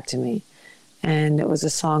Came Back to Me. And it was a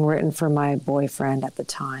song written for my boyfriend at the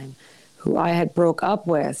time, who I had broke up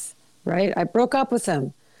with, right? I broke up with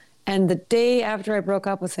him. And the day after I broke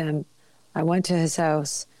up with him, I went to his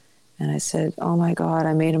house and I said, "Oh my God,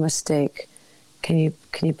 I made a mistake. Can you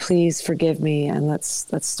please forgive me and let's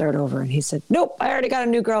start over?" And he said, "Nope, I already got a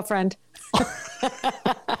new girlfriend."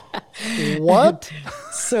 What?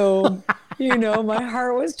 So, you know, my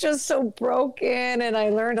heart was just so broken, and I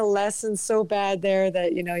learned a lesson so bad there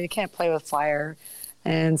that, you know, you can't play with fire.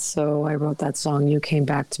 And so I wrote that song, You Came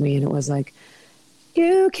Back to Me, and it was like,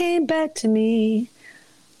 you came back to me.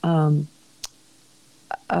 I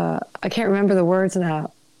can't remember the words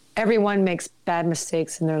now. Everyone makes bad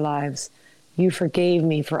mistakes in their lives. You forgave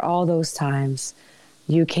me for all those times.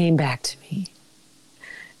 You came back to me.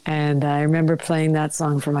 And I remember playing that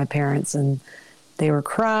song for my parents, and they were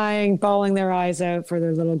crying, bawling their eyes out for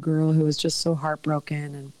their little girl who was just so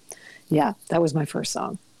heartbroken. And yeah, that was my first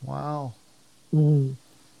song. Wow. Mm.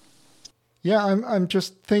 Yeah, I'm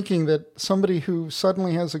just thinking that somebody who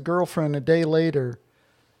suddenly has a girlfriend a day later,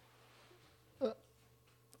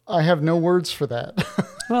 I have no words for that.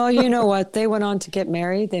 Well, you know what? They went on to get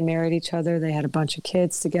married. They married each other. They had a bunch of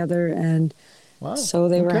kids together, and Wow. so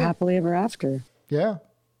they were Okay. happily ever after. Yeah,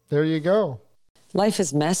 there you go. Life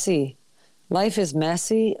is messy. Life is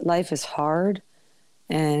messy. Life is hard.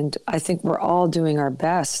 And I think we're all doing our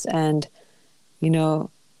best. And, you know,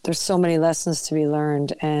 there's so many lessons to be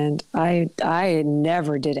learned. And I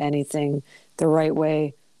never did anything the right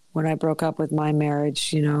way when I broke up with my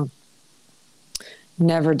marriage, you know.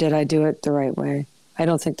 Never did I do it the right way. I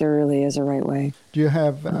don't think there really is a right way. Do you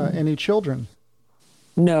have any children?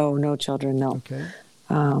 No, no children, no. Okay.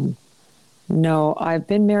 No, I've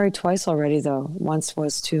been married twice already, though. Once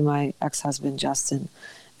was to my ex-husband, Justin,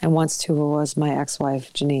 and once to was my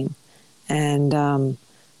ex-wife, Janine. And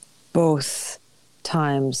both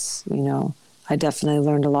times, you know, I definitely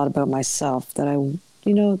learned a lot about myself that I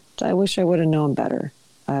wish I would have known better.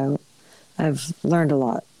 I've learned a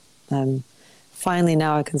lot. Finally,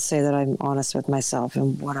 now I can say that I'm honest with myself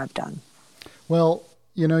and what I've done. Well,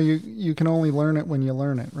 you know, you can only learn it when you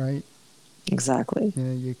learn it, right? Exactly. You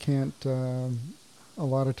know, you can't, a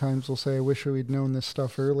lot of times we'll say, I wish we'd known this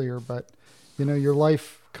stuff earlier, but, you know, your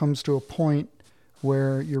life comes to a point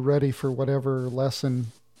where you're ready for whatever lesson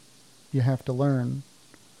you have to learn.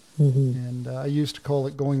 Mm-hmm. And I used to call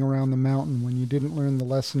it going around the mountain. When you didn't learn the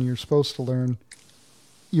lesson you're supposed to learn,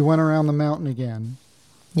 you went around the mountain again.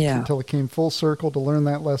 Yeah. Until it came full circle to learn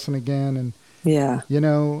that lesson again. And, Yeah. you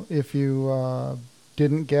know, if you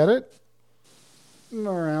didn't get it,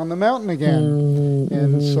 around the mountain again. Mm-hmm.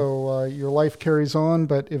 And so your life carries on,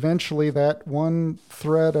 but eventually that one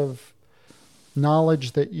thread of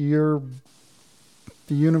knowledge that the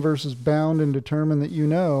universe is bound and determined that you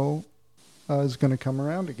know is going to come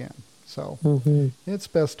around again. So it's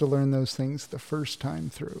best to learn those things the first time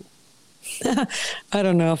through. I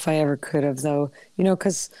don't know if I ever could have, though, you know,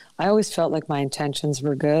 because I always felt like my intentions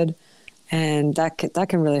were good, and that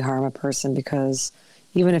can really harm a person, because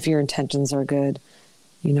even if your intentions are good,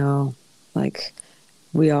 you know, like,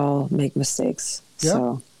 we all make mistakes. Yeah,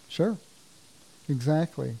 So sure.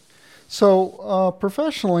 Exactly. So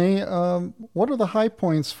professionally, what are the high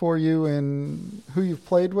points for you in who you've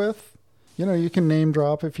played with? You know, you can name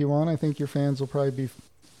drop if you want. I think your fans will probably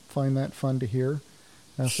find that fun to hear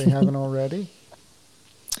if they haven't already.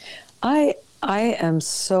 I am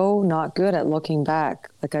so not good at looking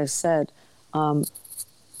back. Like I've said,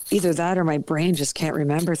 either that or my brain just can't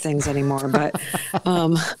remember things anymore. But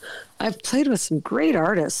I've played with some great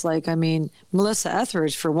artists. Like, I mean, Melissa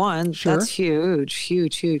Etheridge, for one. Sure. That's huge,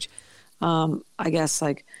 huge, huge. I guess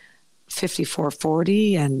like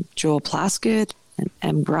 5440 and Joel Plaskett and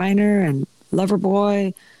M. Griner and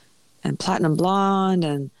Loverboy and Platinum Blonde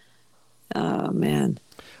and, man.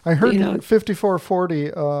 I heard You know,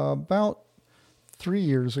 5440 about 3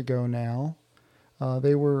 years ago now.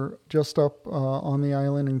 They were just up on the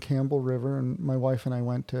island in Campbell River, and my wife and I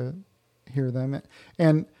went to hear them.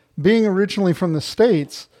 And being originally from the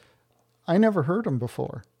States, I never heard them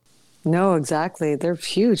before. No, exactly. They're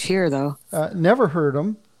huge here, though. Never heard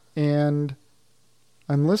them, and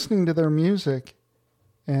I'm listening to their music,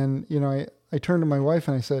 and I turned to my wife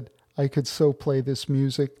and I said, I could so play this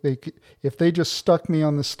music. If they just stuck me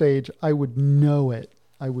on the stage, I would know it.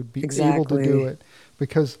 I would be able to do it,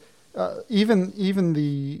 because even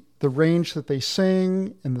the range that they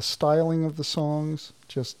sing and the styling of the songs,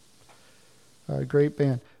 just a great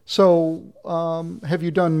band. So, have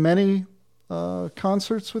you done many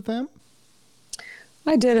concerts with them?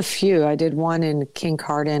 I did a few. I did one in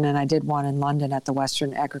Kincardine, and I did one in London at the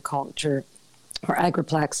Western Agriculture, or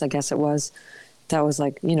Agriplex, I guess it was. That was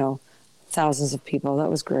like, thousands of people. That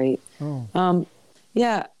was great. Oh.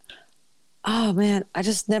 Yeah. Oh, man. I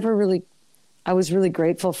was really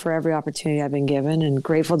grateful for every opportunity I've been given, and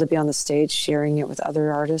grateful to be on the stage sharing it with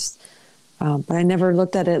other artists. But I never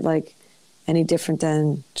looked at it like any different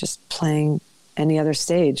than just playing any other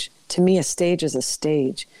stage. To me, a stage is a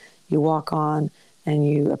stage. You walk on and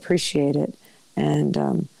you appreciate it.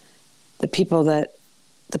 And the people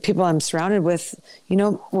I'm surrounded with,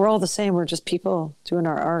 we're all the same. We're just people doing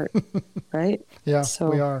our art, right? Yeah,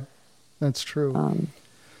 we are. That's true.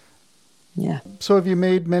 Yeah. So have you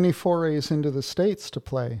made many forays into the States to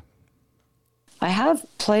play? I have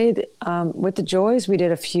played with the Joys. We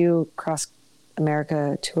did a few cross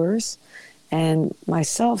America tours. And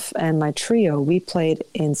myself and my trio, we played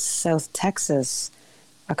in South Texas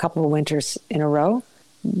a couple of winters in a row.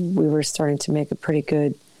 We were starting to make a pretty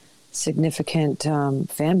good, significant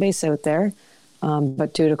fan base out there.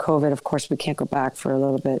 But due to COVID, of course, we can't go back for a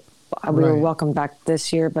little bit. We were welcomed back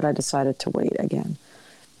this year, but I decided to wait again.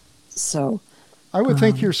 So I would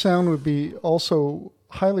think your sound would be also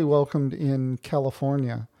highly welcomed in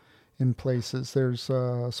California in places. There's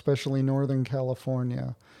especially Northern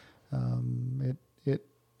California. It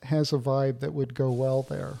has a vibe that would go well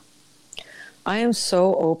there. I am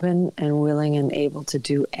so open and willing and able to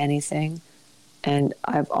do anything. And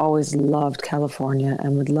I've always loved California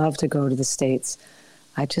and would love to go to the States.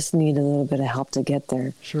 I just need a little bit of help to get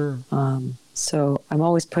there. Sure. So I'm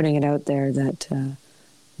always putting it out there that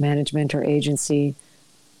management or agency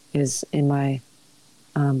is in my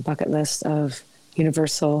bucket list of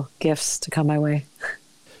universal gifts to come my way.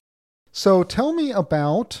 So tell me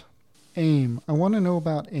about AIM. I want to know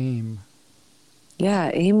about AIM.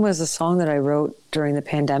 Yeah, AIM was a song that I wrote during the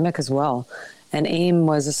pandemic as well. And AIM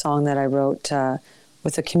was a song that I wrote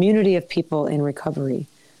with a community of people in recovery,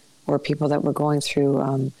 or people that were going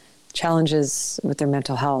through challenges with their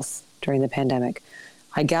mental health during the pandemic.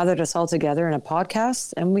 I gathered us all together in a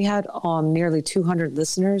podcast, and we had nearly 200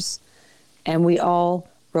 listeners, and we all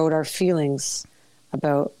wrote our feelings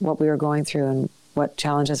about what we were going through and what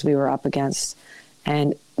challenges we were up against.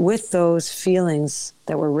 And with those feelings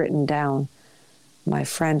that were written down, my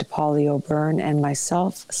friend Polly O'Byrne and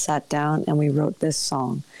myself sat down and we wrote this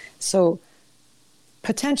song. So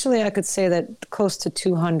potentially I could say that close to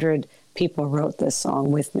 200 people wrote this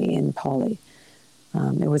song with me and Polly.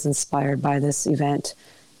 It was inspired by this event.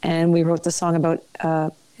 And we wrote the song about,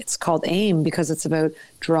 it's called AIM because it's about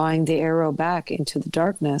drawing the arrow back into the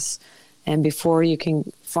darkness. And before you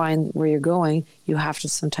can find where you're going, you have to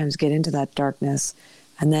sometimes get into that darkness,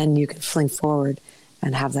 and then you can fling forward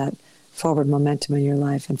and have that forward momentum in your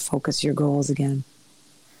life and focus your goals again.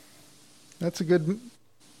 That's a good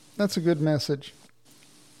message.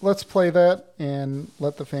 Let's play that and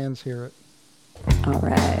let the fans hear it. All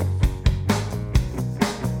right.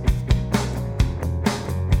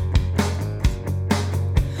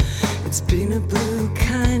 It's been a blue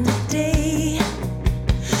kind of day.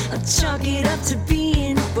 I'll chalk it up to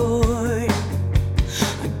being bored.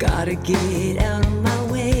 I gotta get out of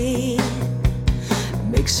my way,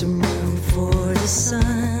 make some room for the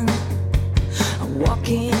sun. I'm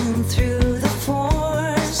walking through the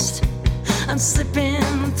forest, I'm slipping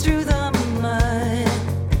through the mud.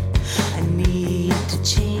 I need to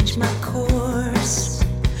change my course.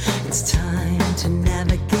 It's time to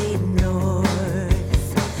navigate north.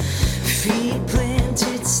 Feet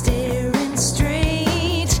planted, staring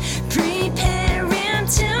straight, preparing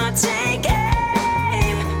to take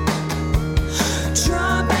aim.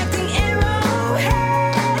 Draw back the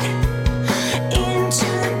arrowhead into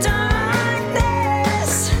the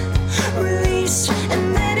darkness.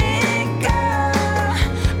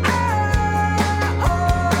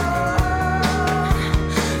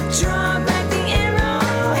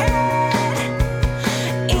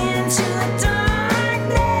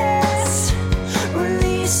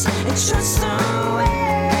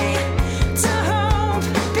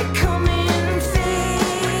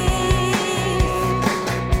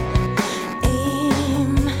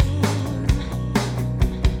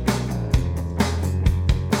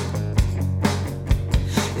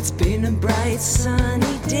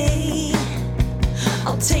 sunny day.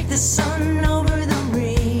 I'll take the sun over the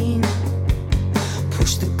rain,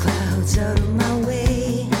 push the clouds out of my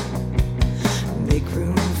way, make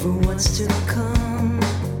room for what's to come.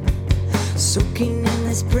 Soaking in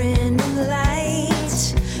this brand new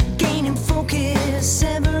light, gaining focus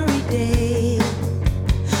every day.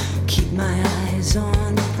 Keep my eyes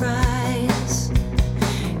on the prize,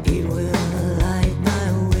 it will light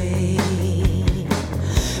my way.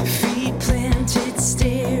 Feet planted,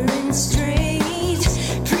 staring straight,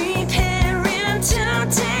 preparing to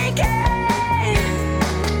take aim.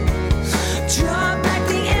 Draw back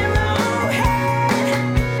the arrowhead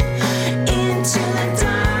into the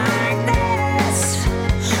darkness,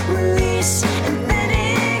 release and let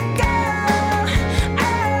it go.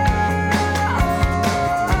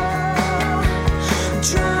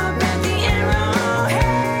 Draw back the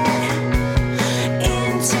arrowhead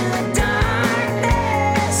into the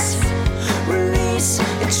darkness, release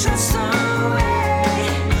and trust the way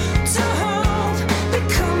to hope,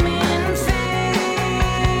 becoming faith.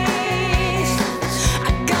 I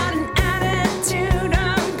got an attitude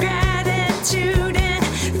of gratitude and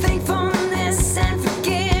thankfulness and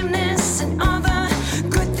forgiveness and all the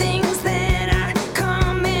good things that are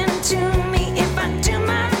coming to me. If I do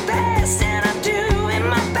my best, and I'm doing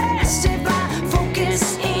my best, if I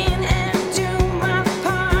focus in and do my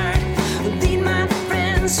part, lead my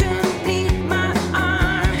friends who need my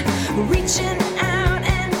arm, reaching out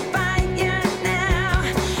and fire now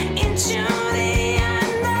into the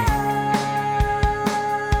unknown.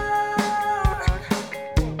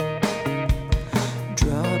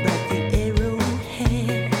 Draw back the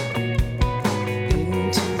arrowhead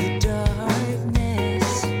into the darkness,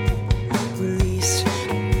 release,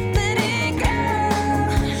 let it go.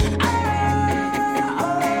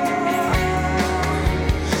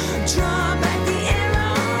 Draw back the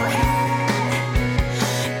arrowhead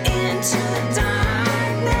into the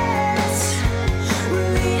darkness,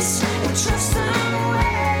 release and trust the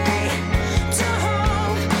way to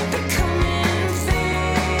hope, becoming faith.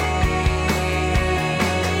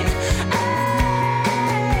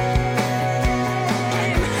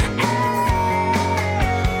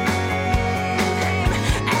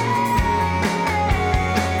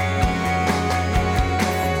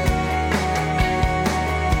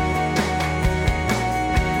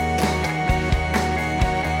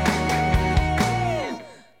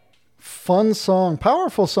 Fun song,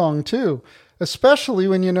 powerful song too, especially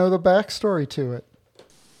when you know the backstory to it.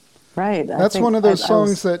 Right. That's one of those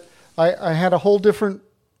songs that I had a whole different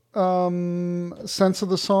sense of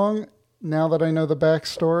the song now that I know the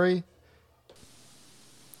backstory.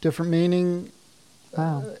 Different meaning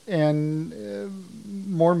Wow. and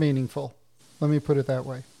more meaningful. Let me put it that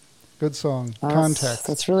way. Good song. That's- Context.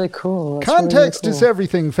 That's really cool. That's Context really is cool.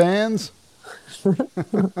 everything, fans.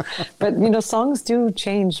 But songs do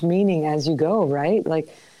change meaning as you go, right? Like,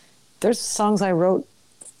 there's songs I wrote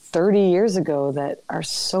 30 years ago that are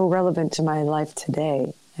so relevant to my life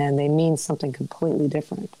today, and they mean something completely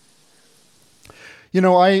different. You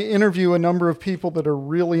know, I interview a number of people that are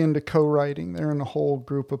really into co-writing. They're in a whole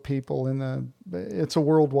group of people it's a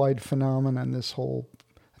worldwide phenomenon. This whole,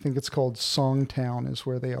 I think it's called Songtown, is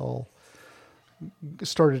where they all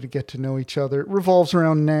started to get to know each other. It revolves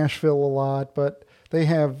around Nashville a lot, but they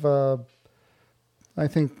have, I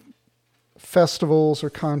think, festivals or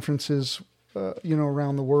conferences,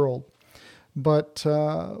 around the world. But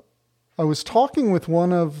I was talking with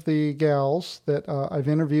one of the gals that I've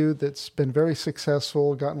interviewed that's been very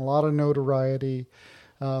successful, gotten a lot of notoriety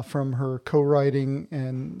from her co-writing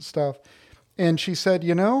and stuff. And she said,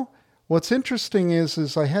 what's interesting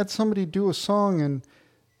is I had somebody do a song and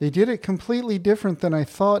they did it completely different than I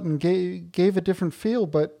thought and gave a different feel.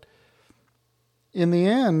 But in the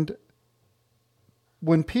end,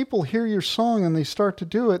 when people hear your song and they start to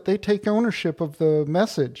do it, they take ownership of the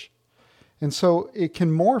message. And so it can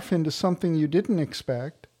morph into something you didn't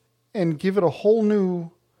expect and give it a whole new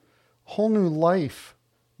life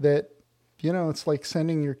that, it's like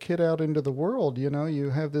sending your kid out into the world. You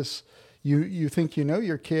have this, you think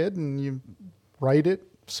your kid and you write it,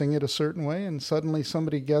 sing it a certain way, and suddenly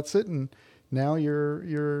somebody gets it, and now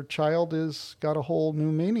your child has got a whole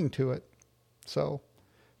new meaning to it. So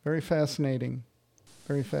very fascinating.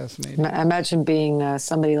 Very fascinating. Imagine being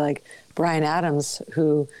somebody like Bryan Adams,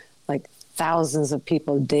 who thousands of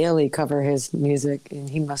people daily cover his music, and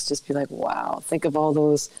he must just be like, wow, think of all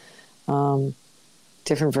those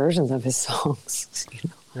different versions of his songs.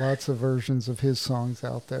 Lots of versions of his songs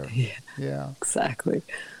out there. Yeah, Yeah. exactly.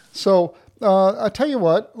 So I'll tell you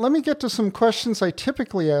what, let me get to some questions I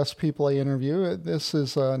typically ask people I interview. This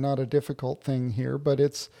is not a difficult thing here, but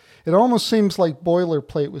it almost seems like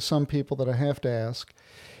boilerplate with some people that I have to ask.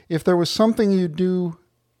 If there was something you do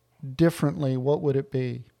differently, what would it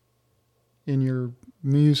be in your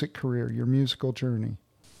music career, your musical journey?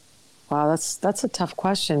 Wow, that's a tough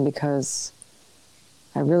question because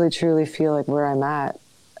I really truly feel like where I'm at,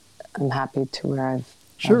 I'm happy to where I've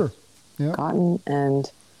gotten,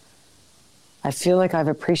 and I feel like I've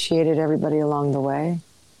appreciated everybody along the way.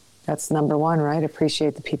 That's number one, right?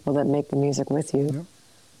 Appreciate the people that make the music with you.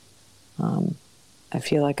 Yep. I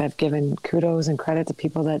feel like I've given kudos and credit to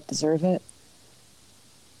people that deserve it.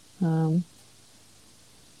 I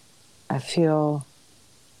feel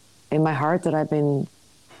in my heart that I've been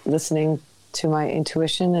listening to my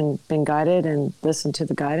intuition and been guided and listened to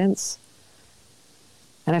the guidance.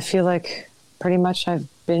 And I feel like pretty much I've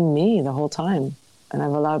been me the whole time, and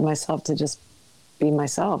I've allowed myself to just be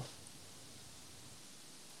myself.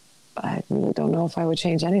 I really don't know if I would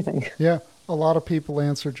change anything. Yeah, a lot of people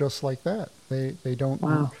answer just like that. They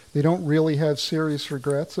don't really have serious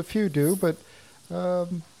regrets. A few do, but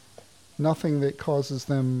nothing that causes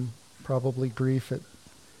them probably grief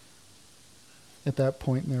at that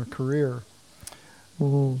point in their career.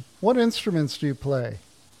 Mm-hmm. What instruments do you play?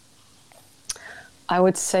 I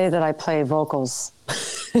would say that I play vocals.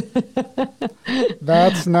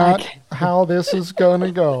 That's not how this is going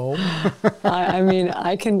to go. I mean,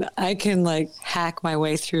 I can like hack my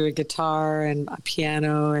way through a guitar and a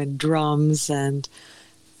piano and drums, and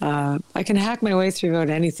I can hack my way through about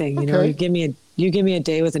anything. You know, you give me a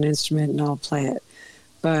day with an instrument and I'll play it.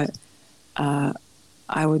 But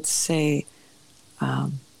I would say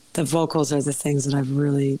the vocals are the things that I've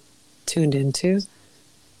really tuned into.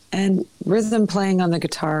 And rhythm playing on the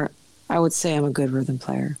guitar, I would say I'm a good rhythm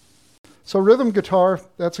player. So rhythm guitar,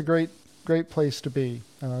 that's a great place to be.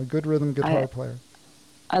 Good rhythm guitar player.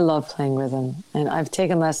 I love playing rhythm, and I've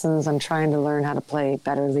taken lessons. I'm trying to learn how to play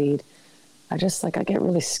better lead. I get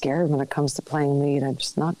really scared when it comes to playing lead. I'm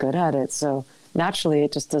just not good at it. So naturally,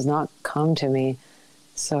 it just does not come to me.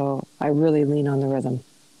 So I really lean on the rhythm.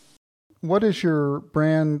 What is your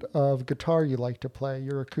brand of guitar you like to play,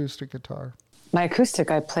 your acoustic guitar? My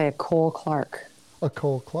acoustic, I play a Cole Clark. A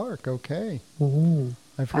Cole Clark, okay. Mm-hmm.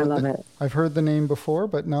 I love it. I've heard the name before,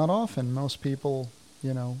 but not often. Most people,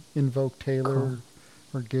 invoke Taylor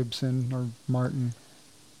or Gibson or Martin.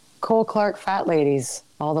 Cole Clark Fat Ladies,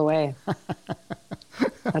 all the way.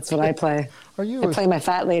 That's what I play. I play my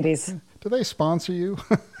Fat Ladies. Do they sponsor you?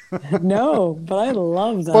 No, but I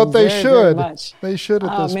love them. But they very, should. very much. They should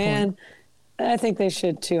at this point. I think they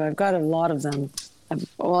should too. I've got a lot of them.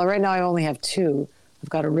 Right now I only have two. I've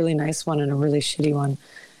got a really nice one and a really shitty one.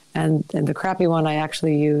 And the crappy one I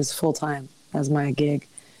actually use full time as my gig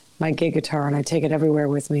guitar, and I take it everywhere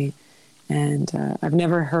with me. And I've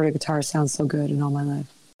never heard a guitar sound so good in all my life.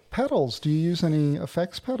 Pedals. Do you use any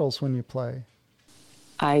effects pedals when you play?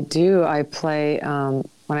 I do. I play,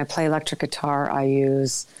 when I play electric guitar, I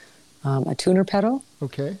use a tuner pedal.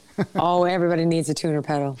 Okay. Oh, everybody needs a tuner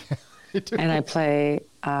pedal. And I play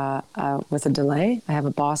with a delay. I have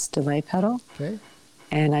a Boss delay pedal. Okay.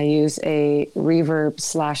 And I use a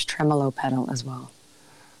reverb/tremolo pedal as well.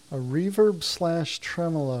 A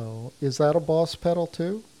reverb/tremolo. Is that a Boss pedal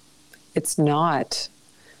too? It's not.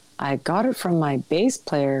 I got it from my bass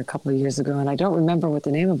player a couple of years ago, and I don't remember what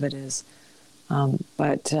the name of it is.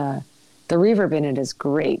 But the reverb in it is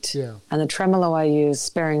great. Yeah. And the tremolo I use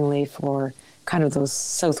sparingly for kind of those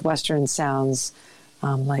southwestern sounds,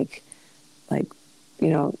 like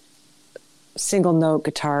single note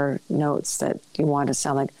guitar notes that you want to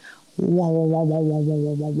sound like whoa, whoa, whoa, whoa, whoa,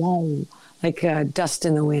 whoa, whoa, whoa, like dust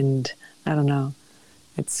in the wind. I don't know.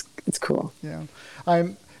 It's cool. Yeah.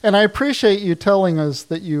 And I appreciate you telling us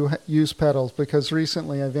that you use pedals, because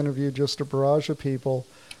recently I've interviewed just a barrage of people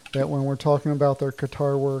that when we're talking about their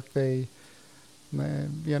guitar work, they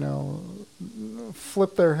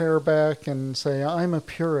flip their hair back and say, I'm a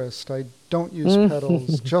purist. I don't use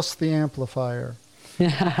pedals, just the amplifier.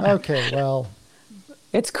 Okay, well.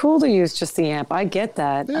 It's cool to use just the amp. I get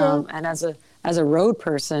that. Yeah. And as a road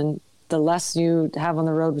person, the less you have on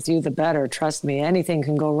the road with you, the better. Trust me, anything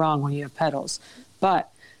can go wrong when you have pedals.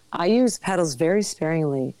 But I use pedals very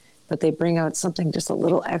sparingly, but they bring out something just a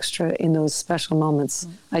little extra in those special moments.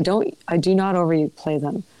 I do not overplay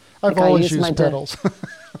them. I've always used pedals.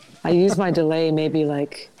 I use my delay maybe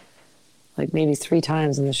like maybe 3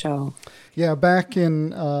 times in the show. Yeah, back in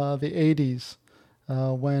the 80s,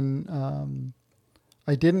 when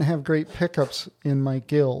I didn't have great pickups in my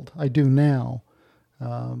guild. I do now.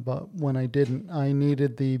 But when I didn't, I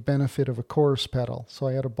needed the benefit of a chorus pedal. So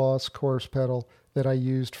I had a Boss chorus pedal that I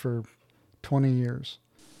used for 20 years.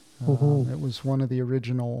 It was one of the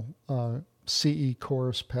original CE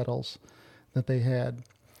chorus pedals that they had.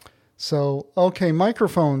 So, okay,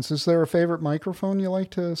 microphones. Is there a favorite microphone you like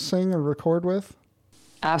to sing or record with?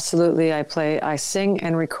 Absolutely. I sing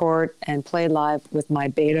and record and play live with my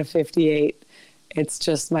Beta 58. It's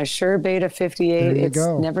just my Shure Beta 58. It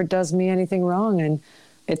never does me anything wrong, and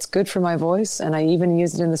it's good for my voice, and I even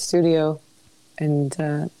use it in the studio. And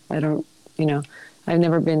I've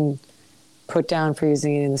never been put down for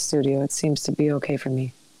using it in the studio. It seems to be okay for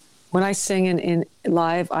me. When I sing in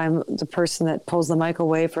live, I'm the person that pulls the mic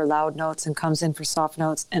away for loud notes and comes in for soft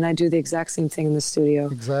notes, and I do the exact same thing in the studio.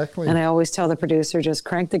 Exactly. And I always tell the producer, just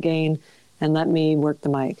crank the gain and let me work the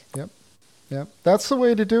mic. Yep. That's the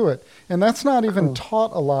way to do it. And that's not even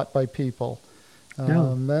taught a lot by people.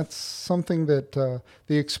 No. That's something that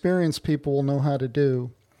the experienced people will know how to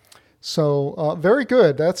do. So very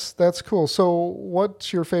good. That's cool. So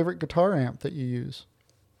what's your favorite guitar amp that you use?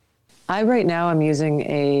 Right now I'm using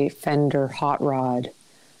a Fender Hot Rod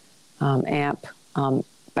amp.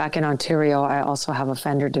 Back in Ontario, I also have a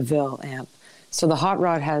Fender DeVille amp. So the Hot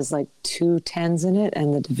Rod has like 2 10s in it,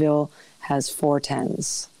 and the DeVille has 4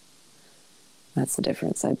 10s. That's the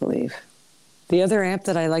difference, I believe. The other amp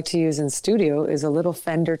that I like to use in studio is a little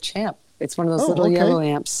Fender Champ. It's one of those little yellow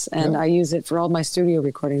amps, and I use it for all my studio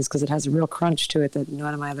recordings because it has a real crunch to it that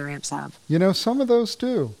none of my other amps have. Some of those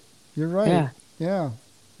do. You're right. Yeah.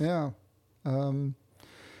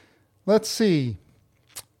 Let's see.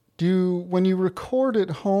 When you record at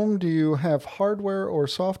home, do you have hardware or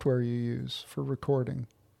software you use for recording?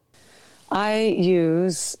 I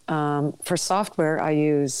use, for software, I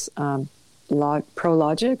use Pro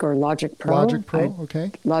Logic or Logic Pro. Logic Pro,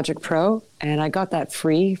 okay. Logic Pro, and I got that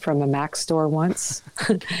free from a Mac store once.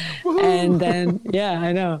 And then,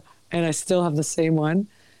 I know. And I still have the same one.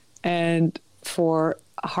 And for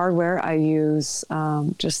hardware, I use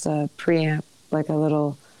just a preamp, like a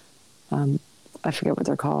little, I forget what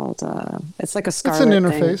they're called. It's like a Scarlett It's an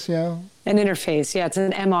interface, thing. An interface, it's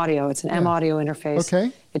an M Audio. It's an M Audio interface.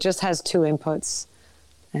 Okay. It just has 2 inputs,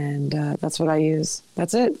 and that's what I use.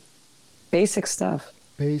 That's it. Basic stuff.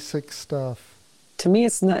 Basic stuff. To me,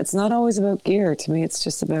 it's not always about gear. To me, it's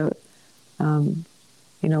just about,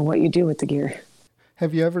 what you do with the gear.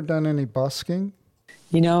 Have you ever done any busking?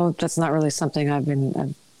 That's not really something I've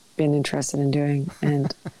been interested in doing,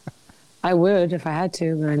 and I would if I had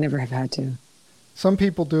to, but I never have had to. Some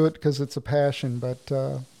people do it because it's a passion, but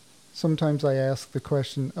sometimes I ask the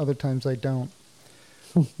question, other times I don't.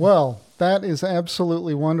 Well, that is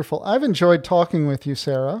absolutely wonderful. I've enjoyed talking with you,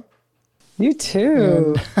 Sarah. You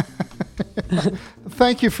too.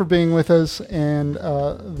 Thank you for being with us, and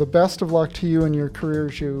the best of luck to you in your career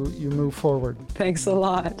as you move forward. Thanks a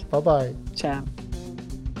lot. Bye-bye. Ciao.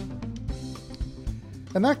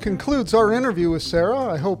 And that concludes our interview with Sarah.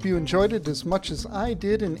 I hope you enjoyed it as much as I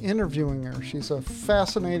did in interviewing her. She's a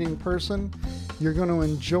fascinating person. You're going to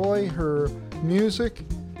enjoy her music,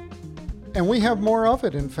 and we have more of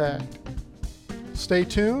it, in fact. Stay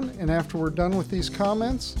tuned, and after we're done with these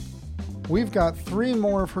comments, we've got 3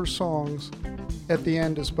 more of her songs at the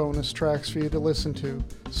end as bonus tracks for you to listen to.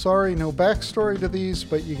 Sorry, no backstory to these,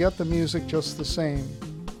 but you get the music just the same.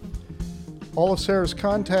 All of Sarah's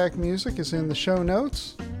contact music is in the show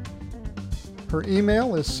notes. Her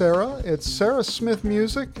email is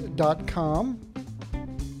sarah@sarahsmithmusic.com.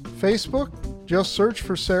 Facebook, just search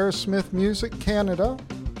for Sarah Smith Music Canada.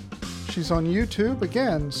 She's on YouTube,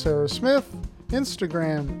 again, Sarah Smith.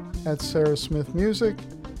 Instagram @Sarah Smith Music.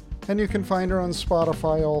 And you can find her on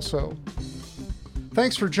Spotify also.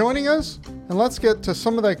 Thanks for joining us, and let's get to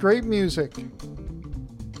some of that great music.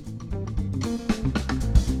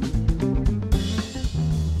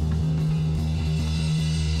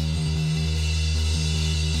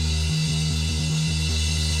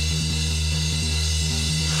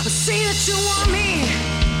 Say that you want me,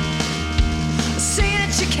 say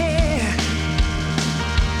that you care.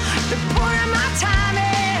 Been pouring my time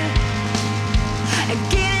in and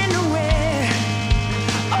getting nowhere.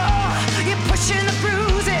 Oh, you're pushing the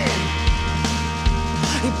bruising,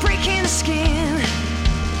 you're breaking the skin.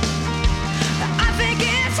 I think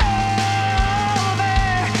it's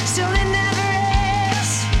over, still it never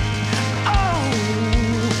ends. Oh,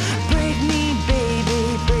 break me,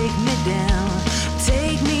 baby, break me down.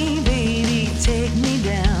 Take me, baby, take me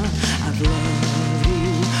down. I've loved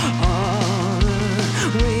you all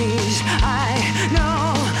the ways I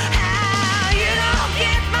know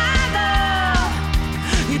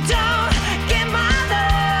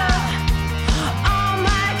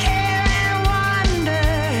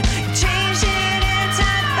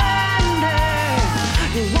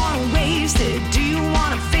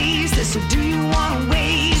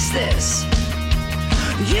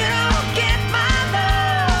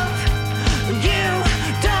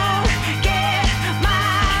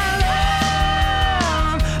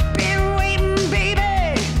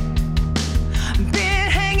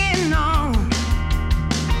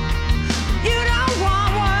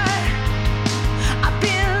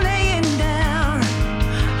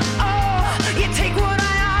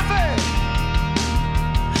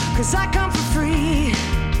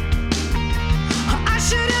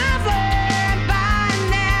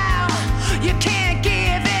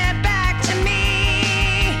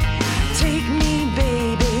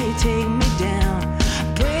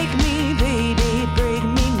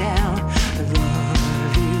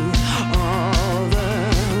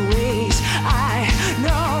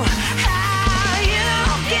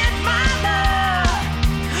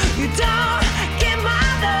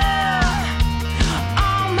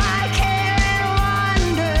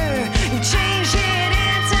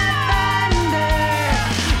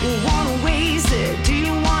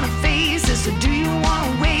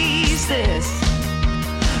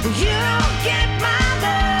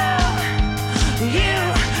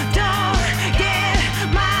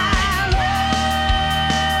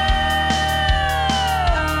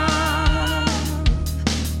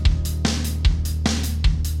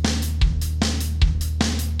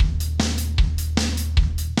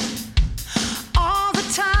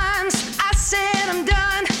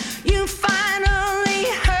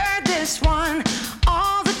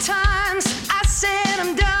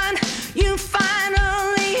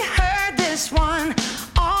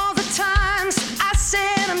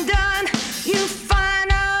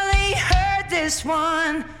this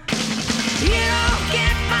one. You don't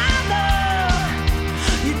get my love.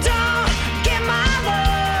 You don't get my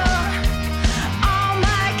love. All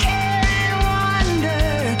my care and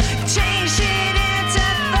wonder, change it into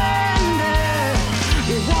thunder.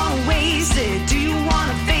 You wanna waste it? Do you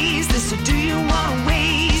wanna face this, or do you wanna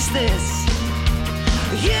waste this?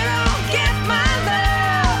 You don't get my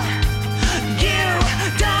love. You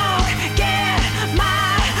don't get my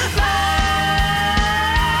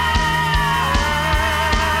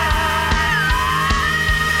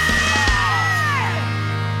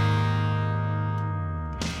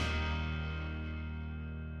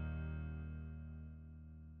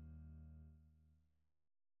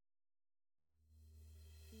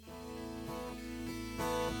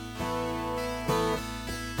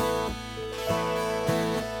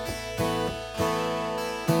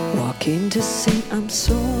Walking to say I'm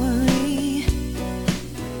sorry,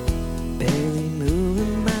 barely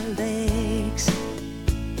moving my legs.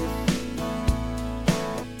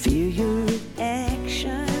 Fear your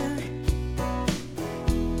reaction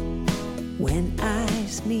when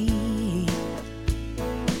eyes meet.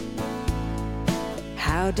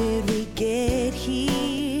 How did we get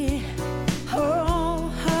here?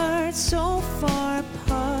 Oh, hearts so far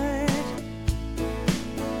apart.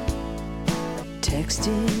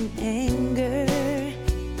 Texting anger,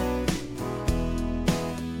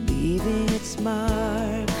 leaving its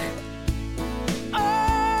mark.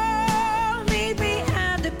 Oh, meet me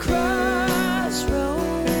at the crossroads,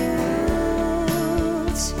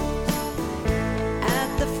 at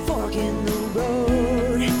the fork in the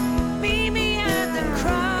road. Meet me at the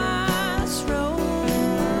crossroads,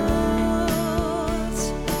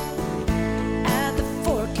 at the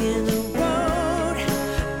fork in the road.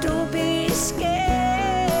 Don't be scared.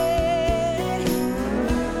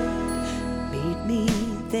 Me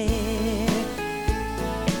there.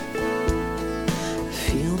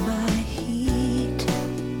 Feel my heat,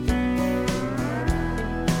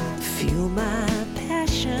 feel my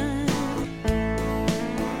passion.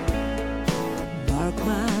 Mark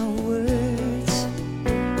my words,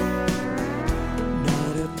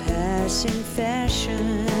 not a passing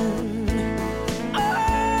fashion.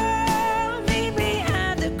 Oh, meet me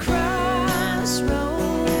at the crossroads,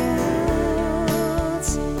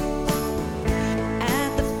 at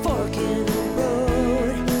the fork in the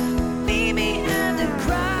road. Meet me at the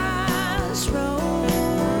crossroads,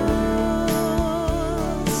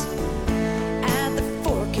 at the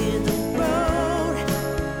fork in the road.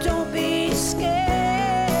 Don't be scared.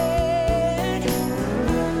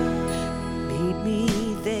 Meet me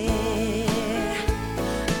there.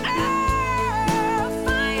 Oh,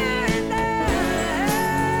 fire and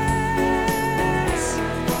ice,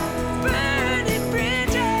 burning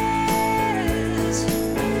bridges,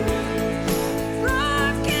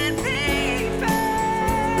 broken paper,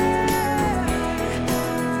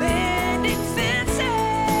 bending fences.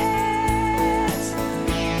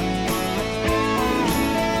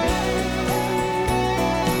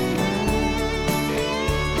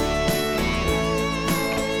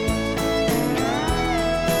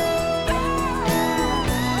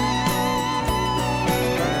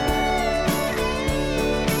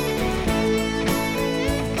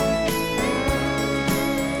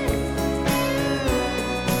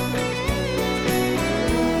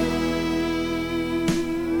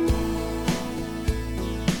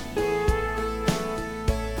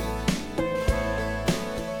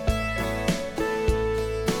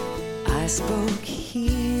 I spoke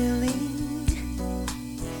healing,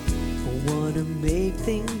 wanna make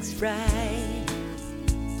things right.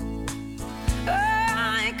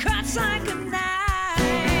 Oh, it cuts like a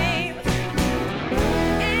knife.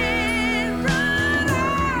 It run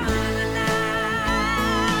on the night.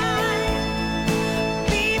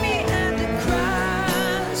 Meet me at the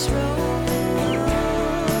crossroads,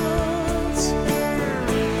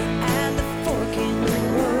 at the fork in the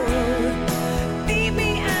road. Meet me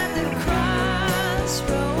at the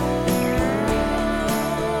crossroads,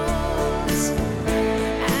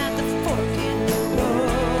 at the fork in the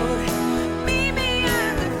road. Meet me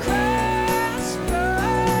at the crossroads.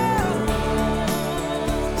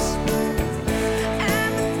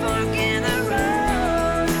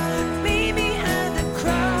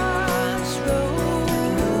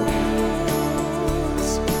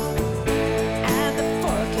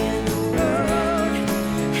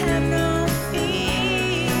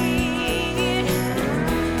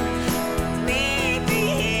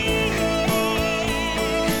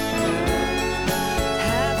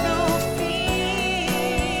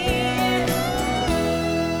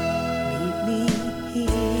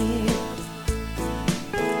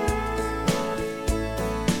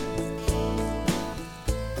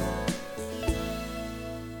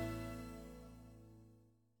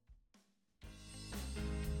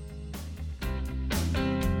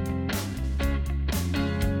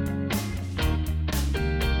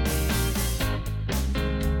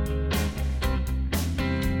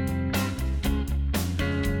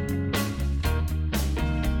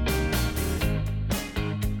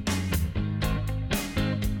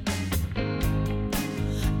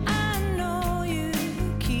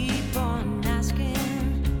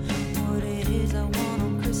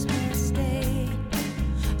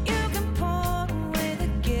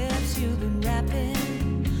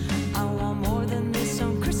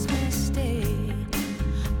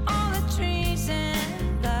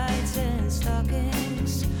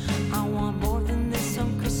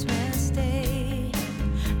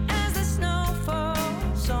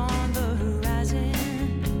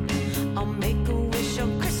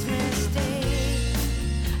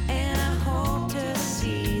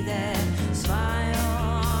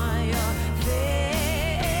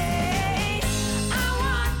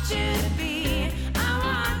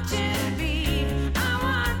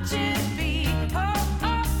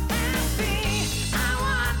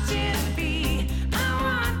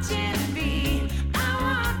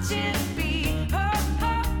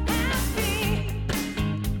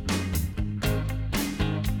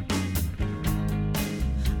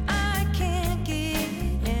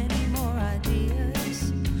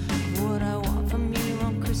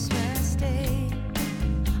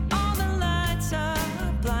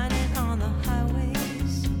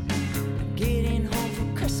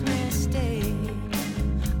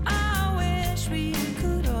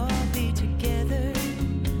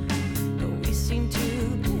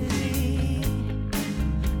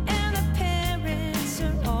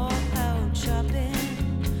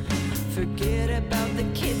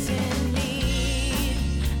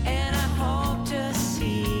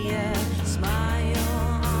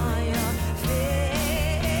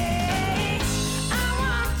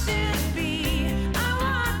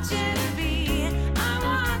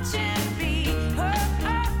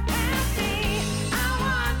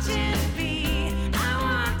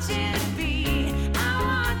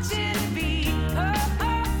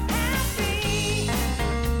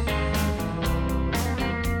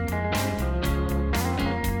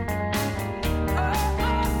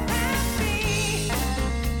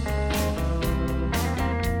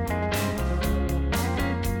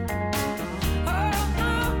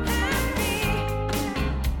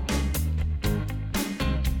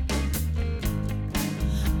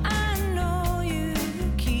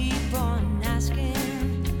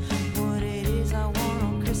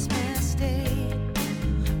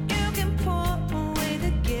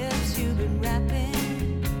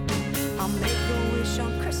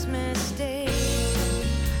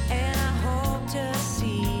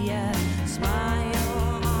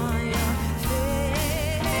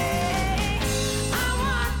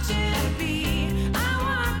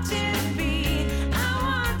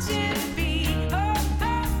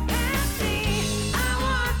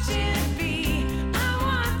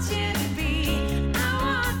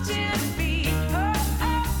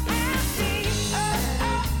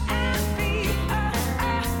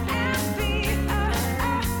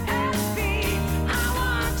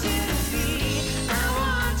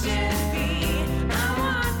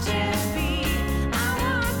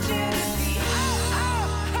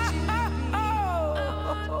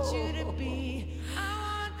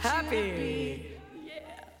 Happy.